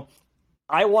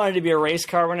 I wanted to be a race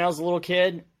car when I was a little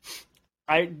kid.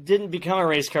 I didn't become a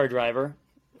race car driver.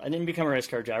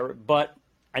 But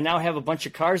I now have a bunch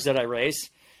of cars that I race.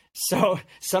 So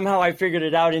somehow I figured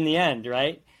it out in the end,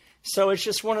 right? So it's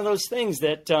just one of those things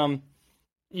that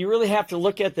you really have to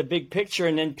look at the big picture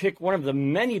and then pick one of the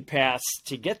many paths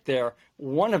to get there,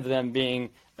 one of them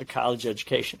being a college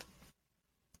education.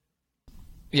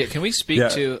 Yeah, can we speak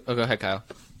to... Oh, go ahead, Kyle.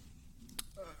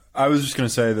 I was just going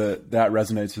to say that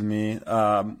resonates with me.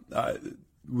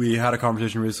 We had a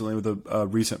conversation recently with a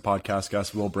recent podcast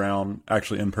guest, Will Brown,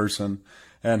 actually in person,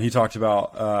 and he talked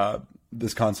about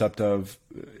this concept of,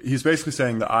 he's basically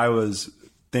saying that I was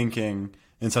thinking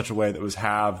in such a way that was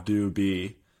have, do,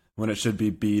 be, when it should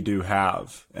be, do,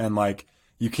 have. And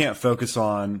you can't focus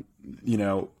on,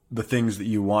 the things that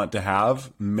you want to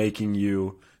have making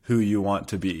you who you want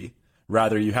to be.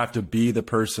 Rather, you have to be the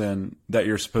person that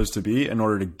you're supposed to be in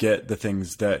order to get the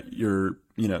things that you're,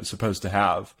 supposed to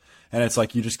have. And it's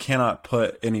you just cannot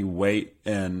put any weight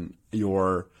in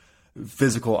your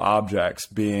physical objects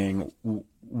being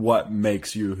what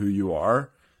makes you who you are,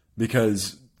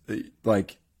 because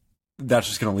that's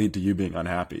just going to lead to you being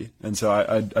unhappy. And so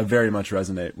I very much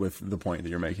resonate with the point that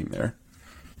you're making there.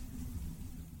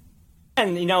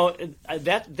 And,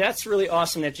 that's really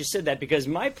awesome that you said that, because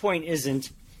my point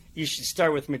isn't you should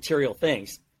start with material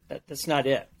things. That's not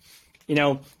it.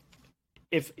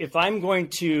 If I'm going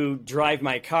to drive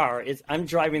my car, I'm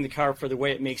driving the car for the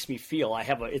way it makes me feel.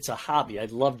 It's a hobby. I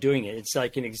love doing it. It's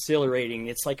like an exhilarating,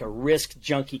 it's like a risk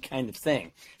junkie kind of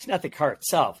thing. It's not the car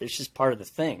itself. It's just part of the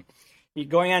thing. You're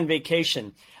going on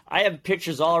vacation. I have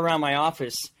pictures all around my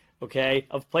office okay,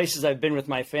 of places I've been with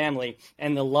my family,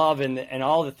 and the love and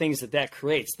all the things that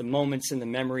creates, the moments and the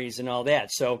memories and all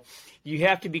that. So you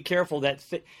have to be careful that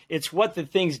it's what the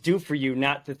things do for you,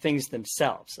 not the things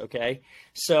themselves, okay?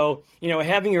 So,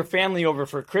 having your family over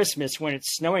for Christmas when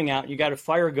it's snowing out, you got a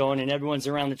fire going and everyone's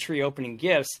around the tree opening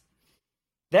gifts,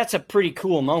 that's a pretty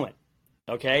cool moment,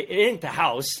 okay? It ain't the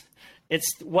house.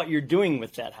 It's what you're doing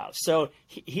with that house. So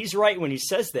he's right when he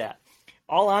says that.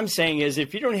 All I'm saying is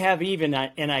if you don't have even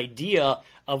an idea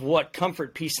of what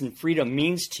comfort, peace, and freedom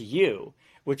means to you,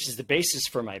 which is the basis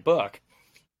for my book,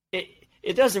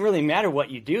 it doesn't really matter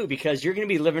what you do because you're going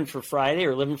to be living for Friday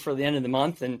or living for the end of the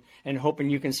month and hoping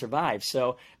you can survive.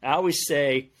 So I always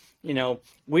say,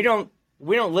 we don't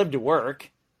live to work.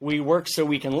 We work so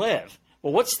we can live.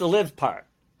 Well, what's the live part?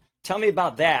 Tell me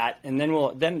about that, and then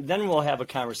we'll have a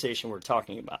conversation we're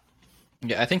talking about.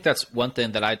 Yeah, I think that's one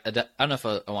thing that I don't know if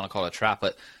I want to call it a trap,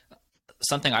 but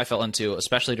something I fell into,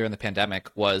 especially during the pandemic,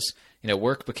 was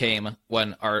work became,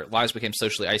 when our lives became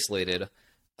socially isolated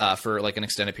for like an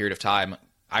extended period of time.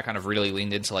 I kind of really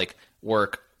leaned into like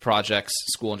work, projects,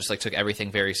 school, and just like took everything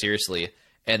very seriously.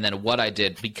 And then what I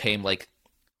did became like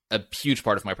a huge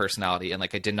part of my personality, and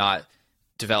like I did not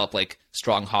develop like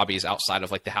strong hobbies outside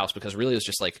of like the house because really it was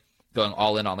just like going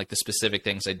all in on like the specific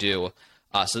things I do.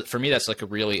 So for me, that's like a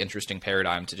really interesting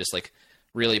paradigm to just like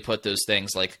really put those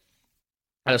things like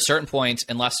at a certain point,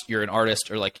 unless you're an artist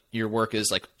or like your work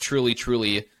is like truly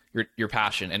your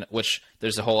passion, and which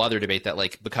there's a whole other debate that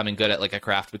like becoming good at like a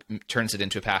craft turns it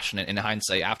into a passion. And in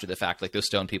hindsight, after the fact, like those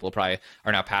stone people probably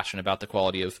are now passionate about the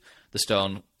quality of the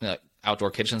stone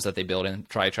outdoor kitchens that they build and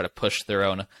try to push their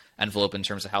own envelope in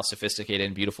terms of how sophisticated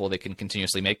and beautiful they can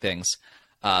continuously make things.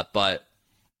 But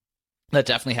that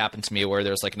definitely happened to me where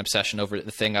there's like an obsession over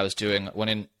the thing I was doing, when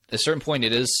in a certain point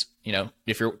it is,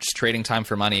 if you're just trading time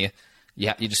for money,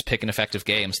 you just pick an effective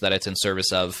game so that it's in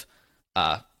service of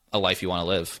a life you want to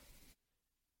live.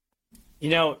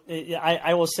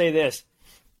 I will say this.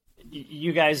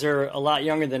 You guys are a lot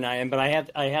younger than I am, but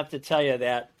I have to tell you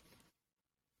that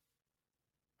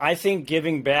I think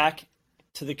giving back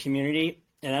to the community,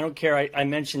 and I don't care, I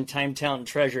mentioned time, talent, and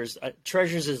treasures.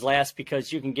 Treasures is last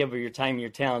because you can give of your time and your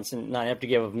talents and not have to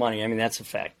give of money. I mean, that's a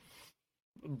fact.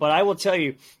 But I will tell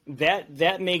you,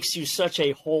 that makes you such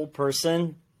a whole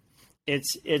person.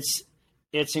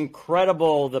 It's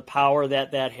incredible the power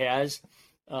that has.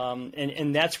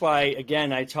 And that's why,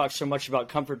 again, I talk so much about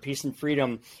comfort, peace, and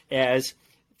freedom as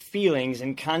feelings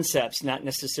and concepts, not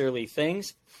necessarily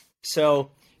things.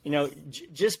 So,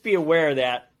 just be aware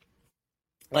that,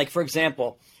 like, for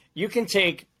example, you can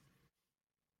take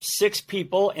 6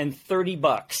 people and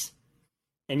 $30,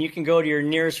 and you can go to your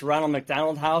nearest Ronald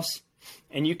McDonald house,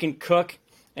 and you can cook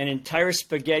an entire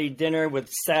spaghetti dinner with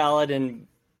salad and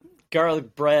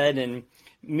garlic bread and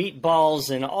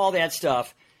meatballs and all that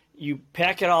stuff. You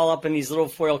pack it all up in these little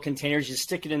foil containers, you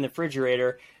stick it in the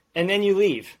refrigerator, and then you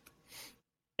leave.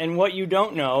 And what you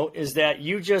don't know is that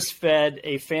you just fed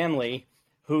a family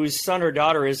whose son or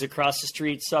daughter is across the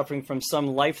street suffering from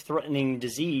some life-threatening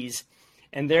disease,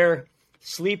 and they're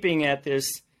sleeping at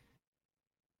this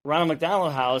Ronald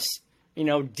McDonald house,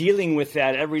 dealing with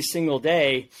that every single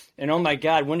day. And oh my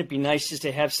God, wouldn't it be nice just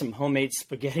to have some homemade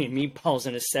spaghetti and meatballs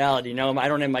and a salad? I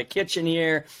don't have my kitchen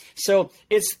here. So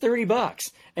it's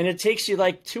 $30 and it takes you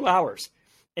like 2 hours,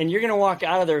 and you're going to walk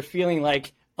out of there feeling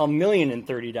like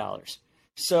 $1,030.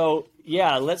 So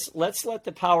yeah, let's let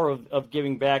the power of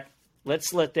giving back,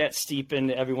 let's let that steep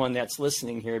into everyone that's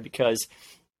listening here, because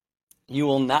you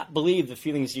will not believe the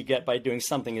feelings you get by doing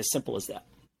something as simple as that.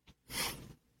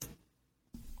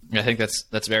 I think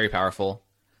that's very powerful.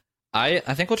 I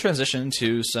think we'll transition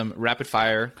to some rapid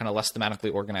fire, kind of less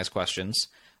thematically organized questions.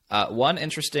 One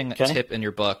interesting tip in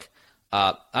your book,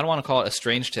 I don't want to call it a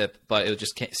strange tip, but it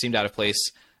just seemed out of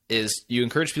place, is you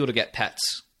encourage people to get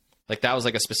pets. Like that was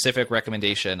like a specific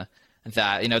recommendation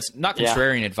that, it's not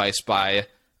contrarian advice by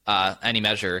any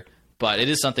measure, but it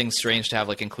is something strange to have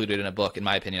like included in a book, in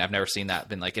my opinion. I've never seen that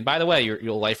been like, and by the way,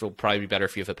 your life will probably be better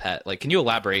if you have a pet. Like, can you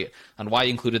elaborate on why you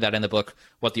included that in the book,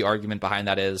 what the argument behind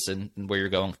that is, and where you're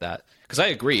going with that? Because I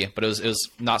agree, but it was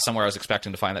not somewhere I was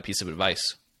expecting to find that piece of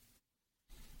advice.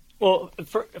 Well,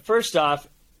 first off,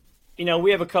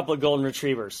 we have a couple of golden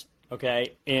retrievers,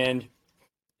 okay? And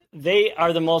they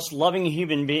are the most loving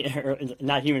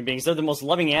not human beings. They're the most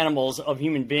loving animals of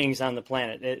human beings on the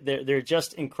planet. They're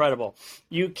just incredible.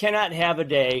 You cannot have a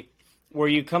day where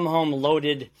you come home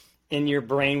loaded in your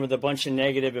brain with a bunch of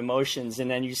negative emotions,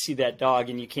 and then you see that dog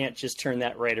and you can't just turn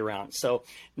that right around. So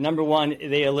number one,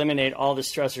 they eliminate all the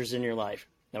stressors in your life,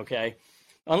 okay?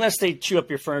 Unless they chew up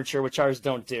your furniture, which ours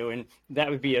don't do, and that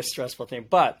would be a stressful thing.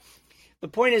 But The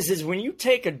point is when you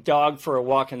take a dog for a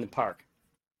walk in the park,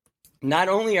 not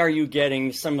only are you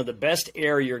getting some of the best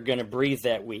air you're going to breathe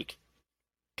that week,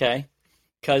 okay?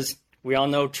 Because we all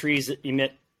know trees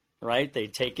emit, right? They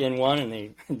take in one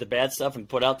and the bad stuff and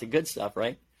put out the good stuff,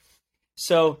 right?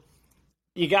 So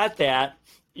you got that.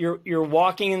 You're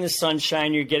walking in the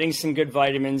sunshine. You're getting some good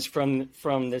vitamins from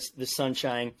the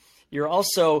sunshine. You're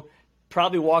also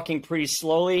probably walking pretty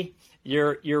slowly.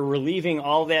 You're relieving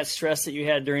all that stress that you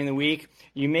had during the week.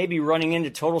 You may be running into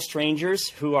total strangers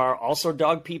who are also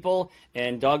dog people,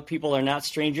 and dog people are not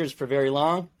strangers for very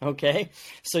long, okay?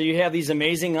 So you have these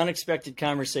amazing, unexpected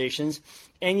conversations,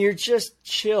 and you're just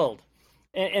chilled.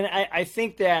 And I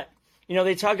think that,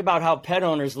 they talk about how pet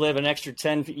owners live an extra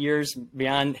 10 years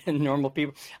beyond normal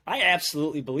people. I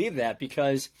absolutely believe that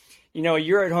because,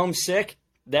 you're at home sick,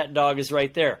 that dog is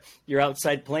right there. You're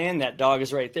outside playing, that dog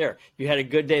is right there. You had a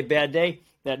good day, bad day,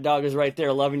 that dog is right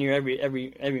there loving you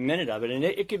every minute of it. And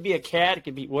it could be a cat, it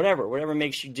could be whatever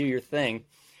makes you do your thing.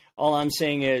 All I'm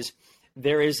saying is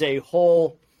there's a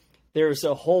whole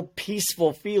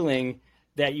peaceful feeling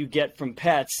that you get from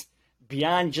pets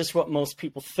beyond just what most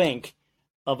people think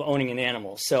of owning an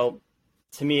animal. So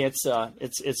to me, it's a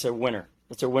winner.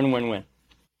 It's a win-win-win.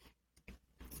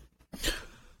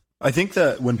 I think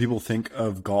that when people think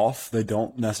of golf, they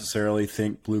don't necessarily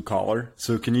think blue collar.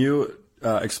 So can you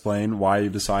explain why you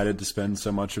decided to spend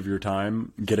so much of your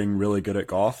time getting really good at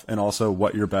golf, and also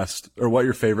what your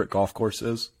favorite golf course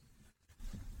is?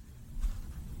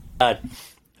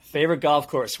 Favorite golf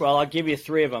course? Well, I'll give you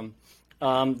three of them.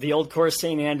 The Old Course,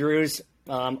 St. Andrews,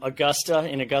 Augusta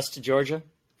in Augusta, Georgia,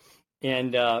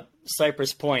 and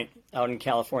Cypress Point out in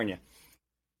California.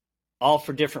 All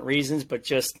for different reasons, but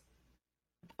just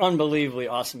unbelievably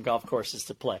awesome golf courses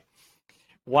to play.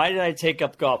 Why did I take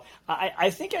up golf?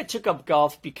 I think I took up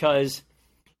golf because,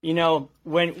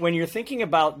 when you're thinking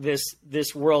about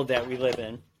this world that we live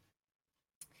in,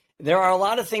 there are a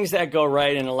lot of things that go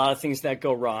right and a lot of things that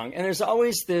go wrong. And there's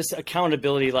always this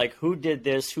accountability, like who did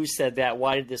this, who said that,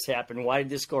 why did this happen, why did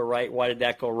this go right, why did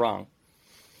that go wrong?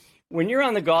 When you're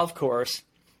on the golf course,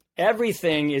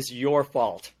 everything is your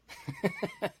fault.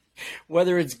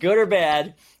 Whether it's good or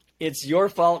bad, it's your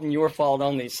fault and your fault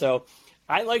only. So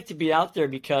I like to be out there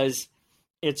because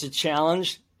it's a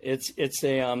challenge. It's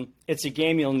a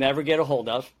game you'll never get a hold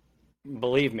of.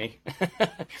 Believe me,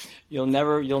 you'll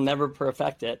never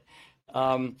perfect it.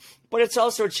 But it's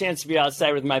also a chance to be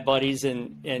outside with my buddies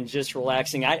and just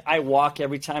relaxing. I walk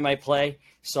every time I play,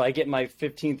 so I get my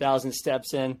 15,000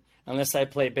 steps in. Unless I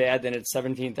play bad, then it's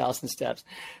 17,000 steps.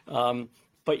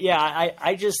 But yeah,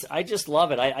 I just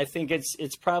love it. I think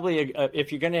it's probably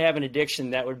if you're going to have an addiction,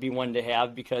 that would be one to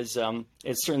have because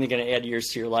it's certainly going to add years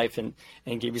to your life and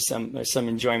give you some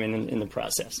enjoyment in the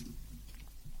process.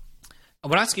 I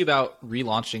want to ask you about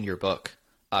relaunching your book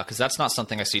because that's not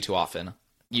something I see too often.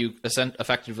 You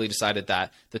effectively decided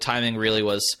that the timing really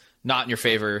was not in your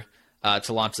favor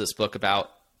to launch this book about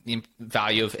the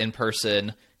value of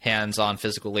in-person, hands-on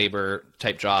physical labor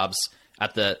type jobs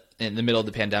in the middle of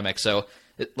the pandemic. So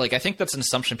I think that's an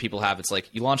assumption people have. It's like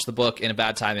you launch the book in a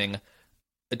bad timing,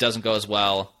 it doesn't go as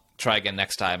well, try again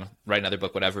next time, write another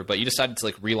book, whatever. But you decided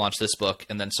to relaunch this book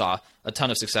and then saw a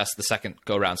ton of success the second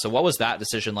go around. So what was that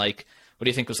decision like? What do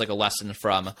you think was a lesson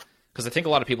from, because I think a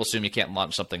lot of people assume you can't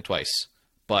launch something twice,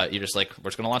 but you're just we're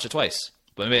just going to launch it twice.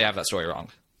 But maybe I have that story wrong.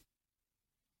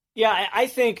 Yeah, I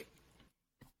think,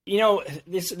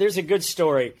 there's a good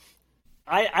story.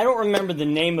 I don't remember the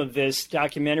name of this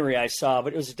documentary I saw,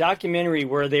 but it was a documentary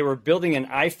where they were building an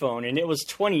iPhone, and it was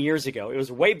 20 years ago. It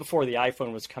was way before the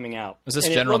iPhone was coming out. Was this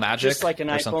General Magic just like an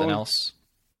or iPhone. Something else?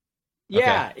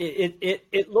 Yeah, okay.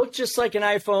 It looked just like an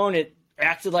iPhone. It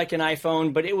acted like an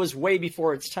iPhone, but it was way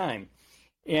before its time.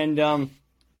 And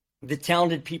the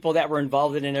talented people that were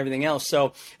involved in it and everything else.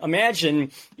 So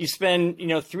imagine you spend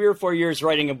 3 or 4 years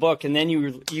writing a book, and then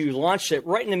you launch it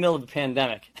right in the middle of the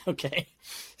pandemic. Okay,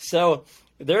 so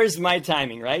there's my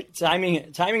timing, right? Timing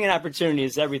and opportunity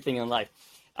is everything in life.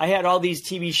 I had all these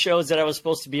TV shows that I was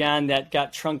supposed to be on that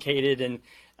got truncated, and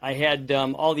I had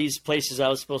all these places I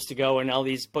was supposed to go and all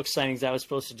these book signings I was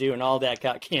supposed to do, and all that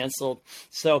got canceled.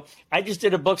 So I just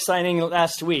did a book signing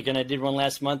last week, and I did one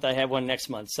last month. I have one next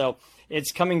month. So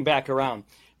it's coming back around.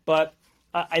 But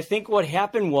I think what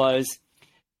happened was,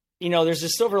 there's a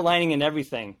silver lining in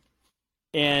everything.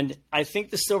 And I think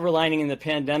the silver lining in the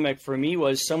pandemic for me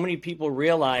was so many people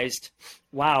realized,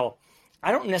 wow,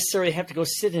 I don't necessarily have to go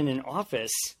sit in an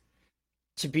office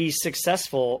to be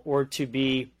successful or to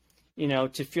be,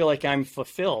 to feel like I'm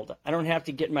fulfilled. I don't have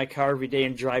to get in my car every day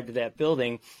and drive to that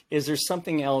building. Is there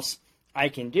something else I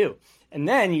can do? And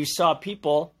then you saw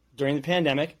people during the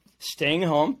pandemic staying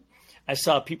home. I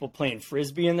saw people playing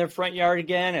Frisbee in their front yard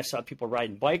again. I saw people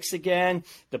riding bikes again.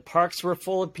 The parks were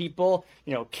full of people.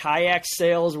 Kayak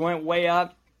sales went way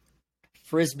up.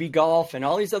 Frisbee golf and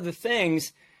all these other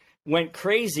things went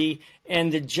crazy.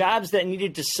 And the jobs that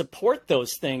needed to support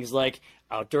those things, like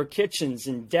outdoor kitchens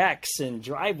and decks and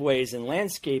driveways and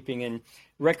landscaping and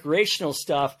recreational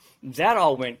stuff, that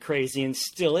all went crazy and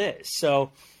still is.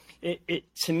 So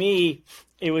to me,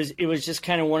 it was just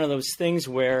kind of one of those things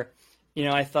where,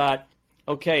 I thought,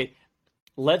 okay,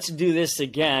 let's do this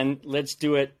again. Let's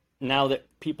do it now that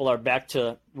people are back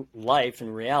to life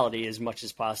and reality as much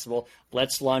as possible.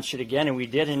 Let's launch it again. And we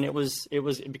did. And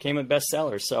it became a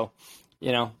bestseller. So,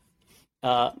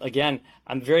 again,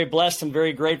 I'm very blessed. I'm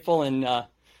very grateful. And I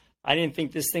didn't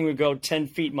think this thing would go 10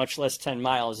 feet, much less 10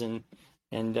 miles. And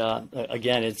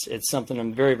again, it's something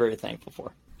I'm very, very thankful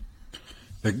for.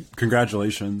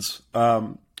 Congratulations.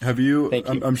 Have you, Thank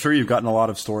you. I'm sure you've gotten a lot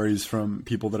of stories from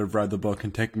people that have read the book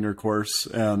and taken your course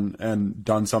and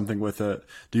done something with it.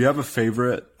 Do you have a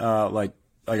favorite,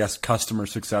 customer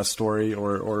success story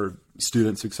or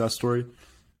student success story?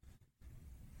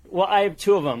 Well, I have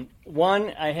two of them.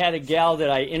 One, I had a gal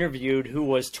that I interviewed who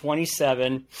was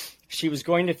 27. She was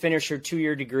going to finish her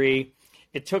 2-year degree.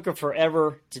 It took her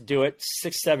forever to do it,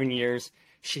 6-7 years.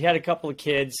 She had a couple of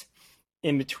kids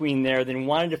in between there, then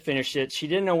wanted to finish it. She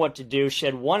didn't know what to do. She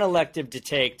had one elective to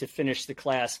take to finish the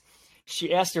class.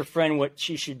 She asked her friend what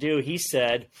she should do. He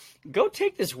said, go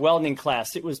take this welding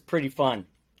class. It was pretty fun.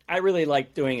 I really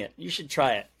liked doing it. You should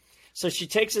try it. So she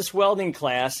takes this welding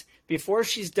class. Before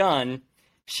she's done,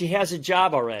 she has a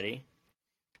job already.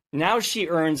 Now she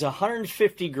earns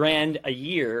 $150,000 a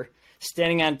year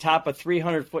standing on top of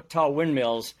 300-foot tall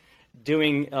windmills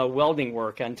doing welding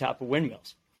work on top of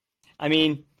windmills. I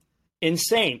mean,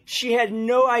 insane. She had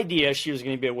no idea she was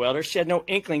going to be a welder. She had no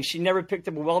inkling. She never picked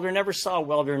up a welder, never saw a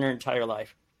welder in her entire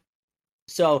life.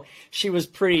 So she was a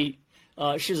pretty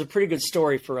good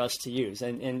story for us to use,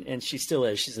 and she still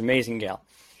is. She's an amazing gal.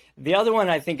 The other one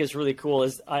I think is really cool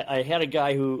is I had a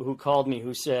guy who called me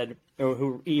who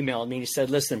emailed me. He said,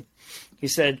 listen,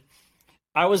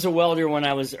 I was a welder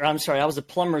I was a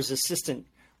plumber's assistant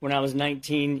when I was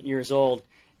 19 years old,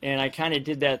 and I kind of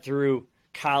did that through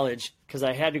college because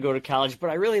I had to go to college, but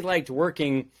I really liked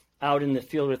working out in the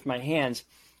field with my hands.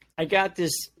 I got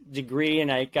this degree and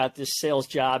I got this sales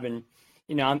job, and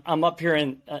I'm up here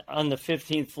on the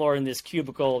 15th floor in this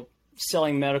cubicle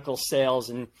selling medical sales,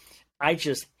 and I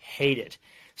just hate it.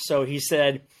 So he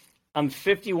said, I'm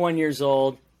 51 years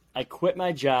old. I quit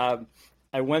my job.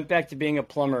 I went back to being a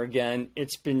plumber again.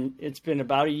 It's been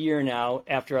about a year now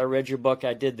after I read your book.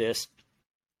 I did this.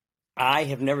 I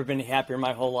have never been happier in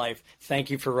my whole life. Thank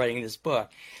you for writing this book.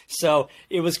 So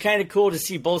it was kind of cool to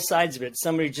see both sides of it.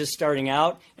 Somebody just starting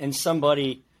out and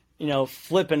somebody,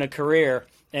 flipping a career.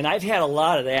 And I've had a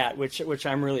lot of that, which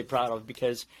I'm really proud of,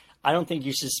 because I don't think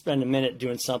you should spend a minute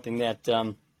doing something that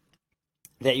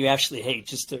you actually hate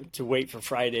just to wait for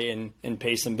Friday and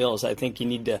pay some bills. I think you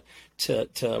need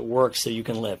to work so you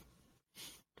can live.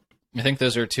 I think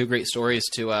those are two great stories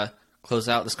to close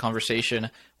out this conversation.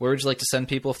 Where would you like to send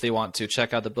people if they want to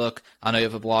check out the book? I know you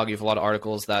have a blog, you have a lot of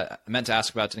articles that I meant to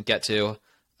ask about, didn't get to. You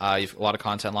have a lot of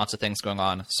content, lots of things going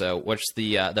on. So what's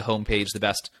the homepage, the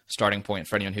best starting point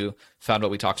for anyone who found what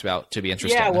we talked about to be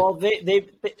interested? Yeah, well,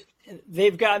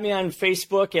 they've got me on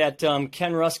Facebook at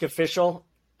Ken Rusk Official.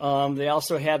 They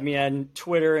also have me on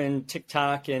Twitter and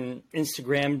TikTok and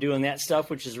Instagram doing that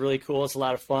stuff, which is really cool. It's a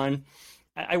lot of fun.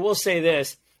 I will say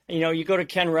this. You go to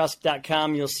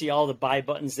kenrusk.com, you'll see all the buy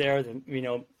buttons there,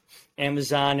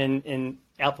 Amazon and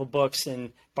Apple Books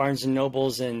and Barnes &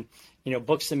 Nobles and,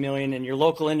 Books A Million, and your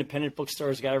local independent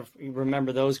bookstores. Got to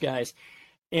remember those guys.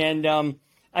 And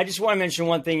I just want to mention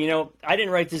one thing. I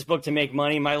didn't write this book to make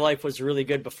money. My life was really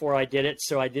good before I did it,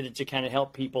 so I did it to kind of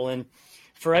help people. And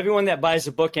for everyone that buys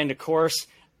a book and a course,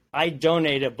 I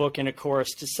donate a book and a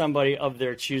course to somebody of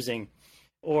their choosing.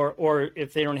 Or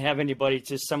if they don't have anybody,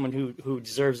 to someone who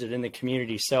deserves it in the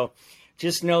community. So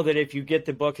just know that if you get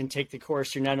the book and take the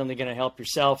course, you're not only going to help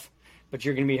yourself, but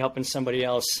you're going to be helping somebody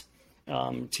else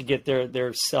to get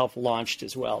their self launched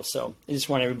as well. So I just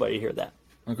want everybody to hear that.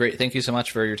 Well, great. Thank you so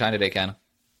much for your time today, Ken.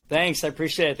 Thanks. I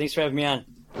appreciate it. Thanks for having me on.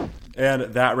 And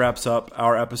that wraps up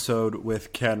our episode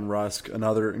with Ken Rusk.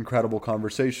 Another incredible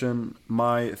conversation.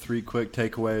 My 3 quick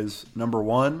takeaways. Number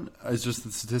 1 is just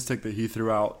the statistic that he threw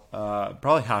out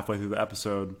probably halfway through the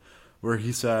episode, where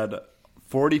he said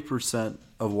 40%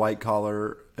 of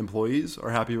white-collar employees are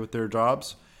happy with their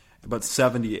jobs, but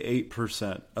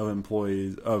 78% of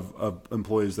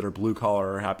employees that are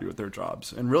blue-collar are happy with their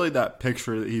jobs. And really that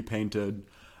picture that he painted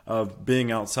of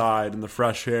being outside in the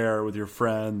fresh air with your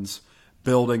friends,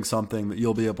 building something that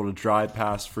you'll be able to drive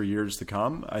past for years to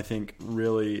come, I think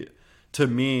really, to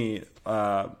me,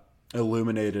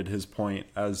 illuminated his point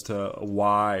as to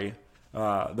why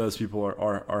those people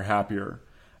are happier.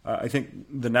 I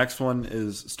think the next one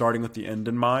is starting with the end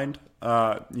in mind.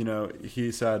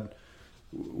 He said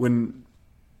when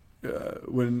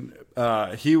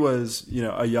he was,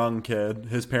 a young kid,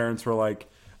 his parents were like,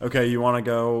 okay, you want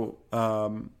to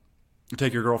go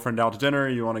take your girlfriend out to dinner,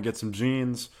 you want to get some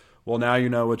jeans. Well, now you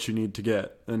know what you need to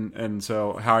get. And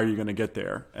so how are you going to get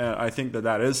there? And I think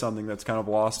that is something that's kind of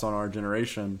lost on our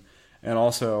generation. And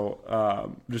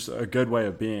also just a good way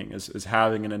of being is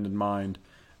having an end in mind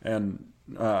and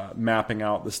mapping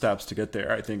out the steps to get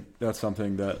there. I think that's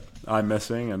something that I'm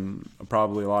missing, and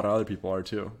probably a lot of other people are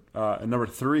too. And number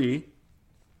 3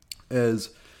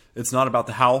 is it's not about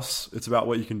the house, it's about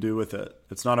what you can do with it.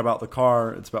 It's not about the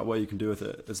car, it's about what you can do with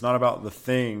it. It's not about the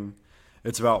thing,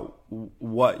 it's about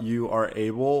what you are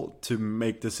able to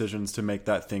make decisions to make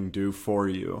that thing do for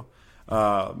you.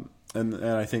 And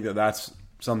I think that's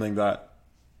something that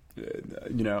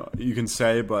you can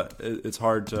say, but it's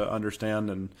hard to understand,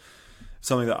 and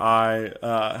something that I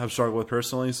have struggled with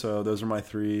personally. So those are my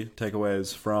 3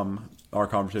 takeaways from our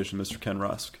conversation, Mr. Ken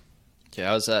Rusk. Okay,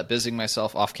 I was busying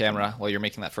myself off camera while you're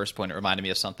making that first point. It reminded me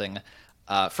of something.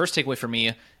 First takeaway for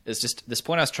me is just this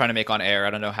point I was trying to make on air. I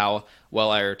don't know how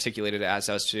well I articulated it as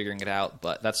I was figuring it out,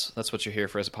 but that's what you're here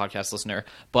for as a podcast listener.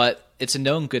 But it's a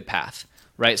known good path,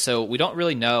 right? So we don't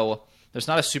really know. There's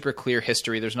not a super clear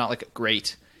history. There's not like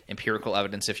great empirical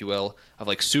evidence, if you will, of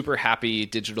like super happy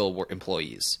digital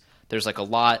employees. There's like a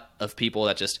lot of people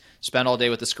that just spend all day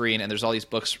with the screen, and there's all these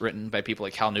books written by people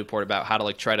like Cal Newport about how to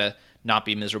like try to not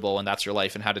be miserable and that's your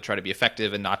life, and how to try to be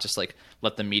effective and not just like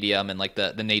let the medium and like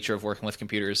the nature of working with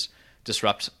computers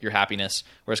disrupt your happiness.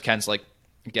 Whereas Ken's like,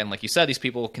 again, like you said, these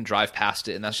people can drive past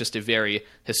it, and that's just a very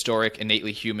historic,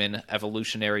 innately human,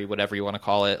 evolutionary, whatever you want to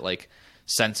call it, like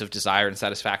sense of desire and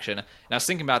satisfaction. And I was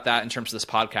thinking about that in terms of this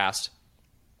podcast.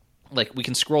 Like we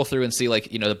can scroll through and see like,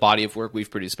 the body of work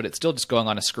we've produced, but it's still just going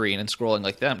on a screen and scrolling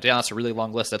like them. Yeah, that's a really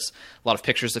long list. That's a lot of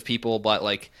pictures of people, but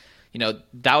like,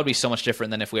 that would be so much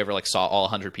different than if we ever like saw all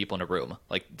 100 people in a room.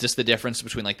 Like just the difference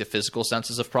between like the physical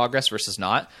senses of progress versus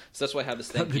not. So that's why I have this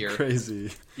thing That'd be here.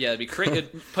 Crazy. Yeah, it'd be crazy.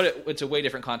 Put it into way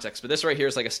different context. But this right here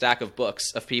is like a stack of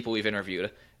books of people we've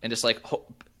interviewed, and just like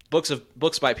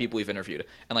books by people we've interviewed,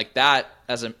 and like that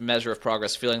as a measure of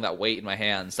progress, feeling that weight in my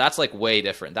hands, that's like way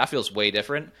different. That feels way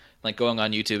different. Like going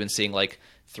on YouTube and seeing like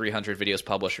 300 videos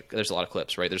published. There's a lot of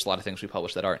clips, right? There's a lot of things we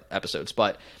publish that aren't episodes,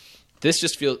 but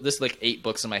this like 8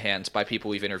 books in my hands by people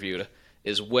we've interviewed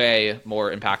is way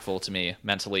more impactful to me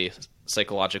mentally,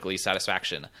 psychologically,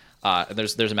 satisfaction. And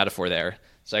there's a metaphor there.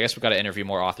 So I guess we've got to interview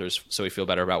more authors so we feel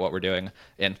better about what we're doing.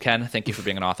 And Ken, thank you for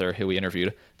being an author who we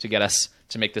interviewed to get us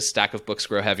to make this stack of books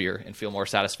grow heavier and feel more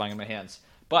satisfying in my hands.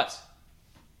 But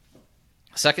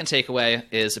second takeaway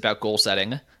is about goal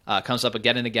setting. Comes up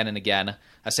again and again and again.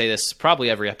 I say this probably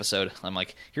every episode. I'm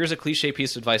like, here's a cliche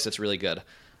piece of advice that's really good.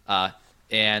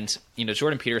 And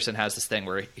Jordan Peterson has this thing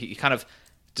where he kind of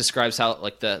describes how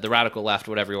like the radical left,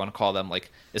 whatever you want to call them,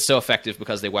 like is so effective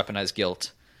because they weaponize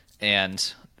guilt.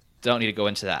 And don't need to go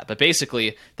into that. But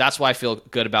basically, that's why I feel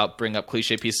good about bringing up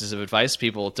cliche pieces of advice.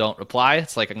 People don't reply.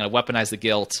 It's like I'm going to weaponize the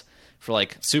guilt for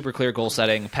like super clear goal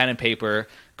setting, pen and paper,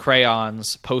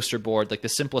 crayons, poster board, like the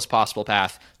simplest possible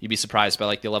path. You'd be surprised by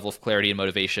like the level of clarity and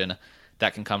motivation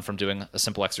that can come from doing a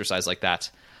simple exercise like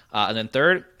that. And then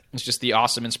third, it's just the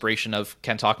awesome inspiration of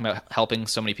Ken talking about helping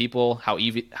so many people, how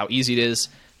easy it is,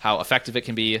 how effective it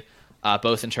can be,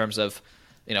 both in terms of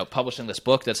publishing this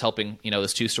book that's helping,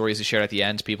 those 2 stories he shared at the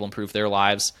end, people improve their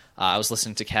lives. I was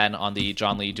listening to Ken on the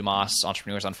John Lee Dumas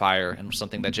Entrepreneurs on Fire, and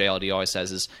something that JLD always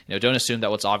says is, don't assume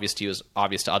that what's obvious to you is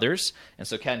obvious to others. And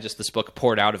so Ken, just this book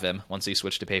poured out of him once he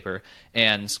switched to paper.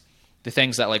 And the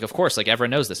things that, like, of course, like everyone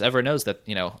knows this. Everyone knows that,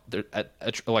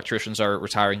 electricians are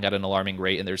retiring at an alarming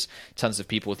rate, and there's tons of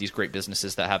people with these great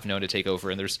businesses that have known to take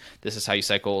over, and this is how you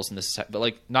set goals, and but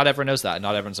like not everyone knows that, and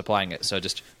not everyone's applying it. So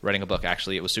just writing a book,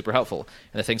 actually, it was super helpful.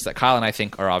 And the things that Kyle and I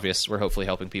think are obvious, we're hopefully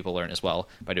helping people learn as well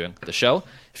by doing the show.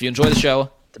 If you enjoy the show,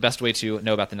 the best way to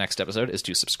know about the next episode is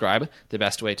to subscribe. The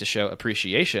best way to show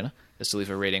appreciation is to leave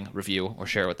a rating, review, or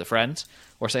share with a friend,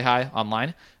 or say hi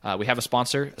online. We have a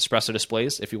sponsor, Espresso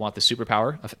Displays. If you want the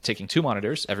superpower of taking 2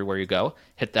 monitors everywhere you go,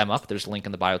 hit them up. There's a link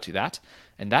in the bio to that.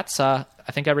 And that's, I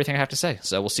think, everything I have to say.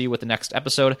 So we'll see you with the next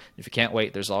episode. If you can't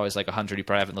wait, there's always like 100 you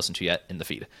probably haven't listened to yet in the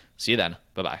feed. See you then.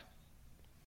 Bye-bye.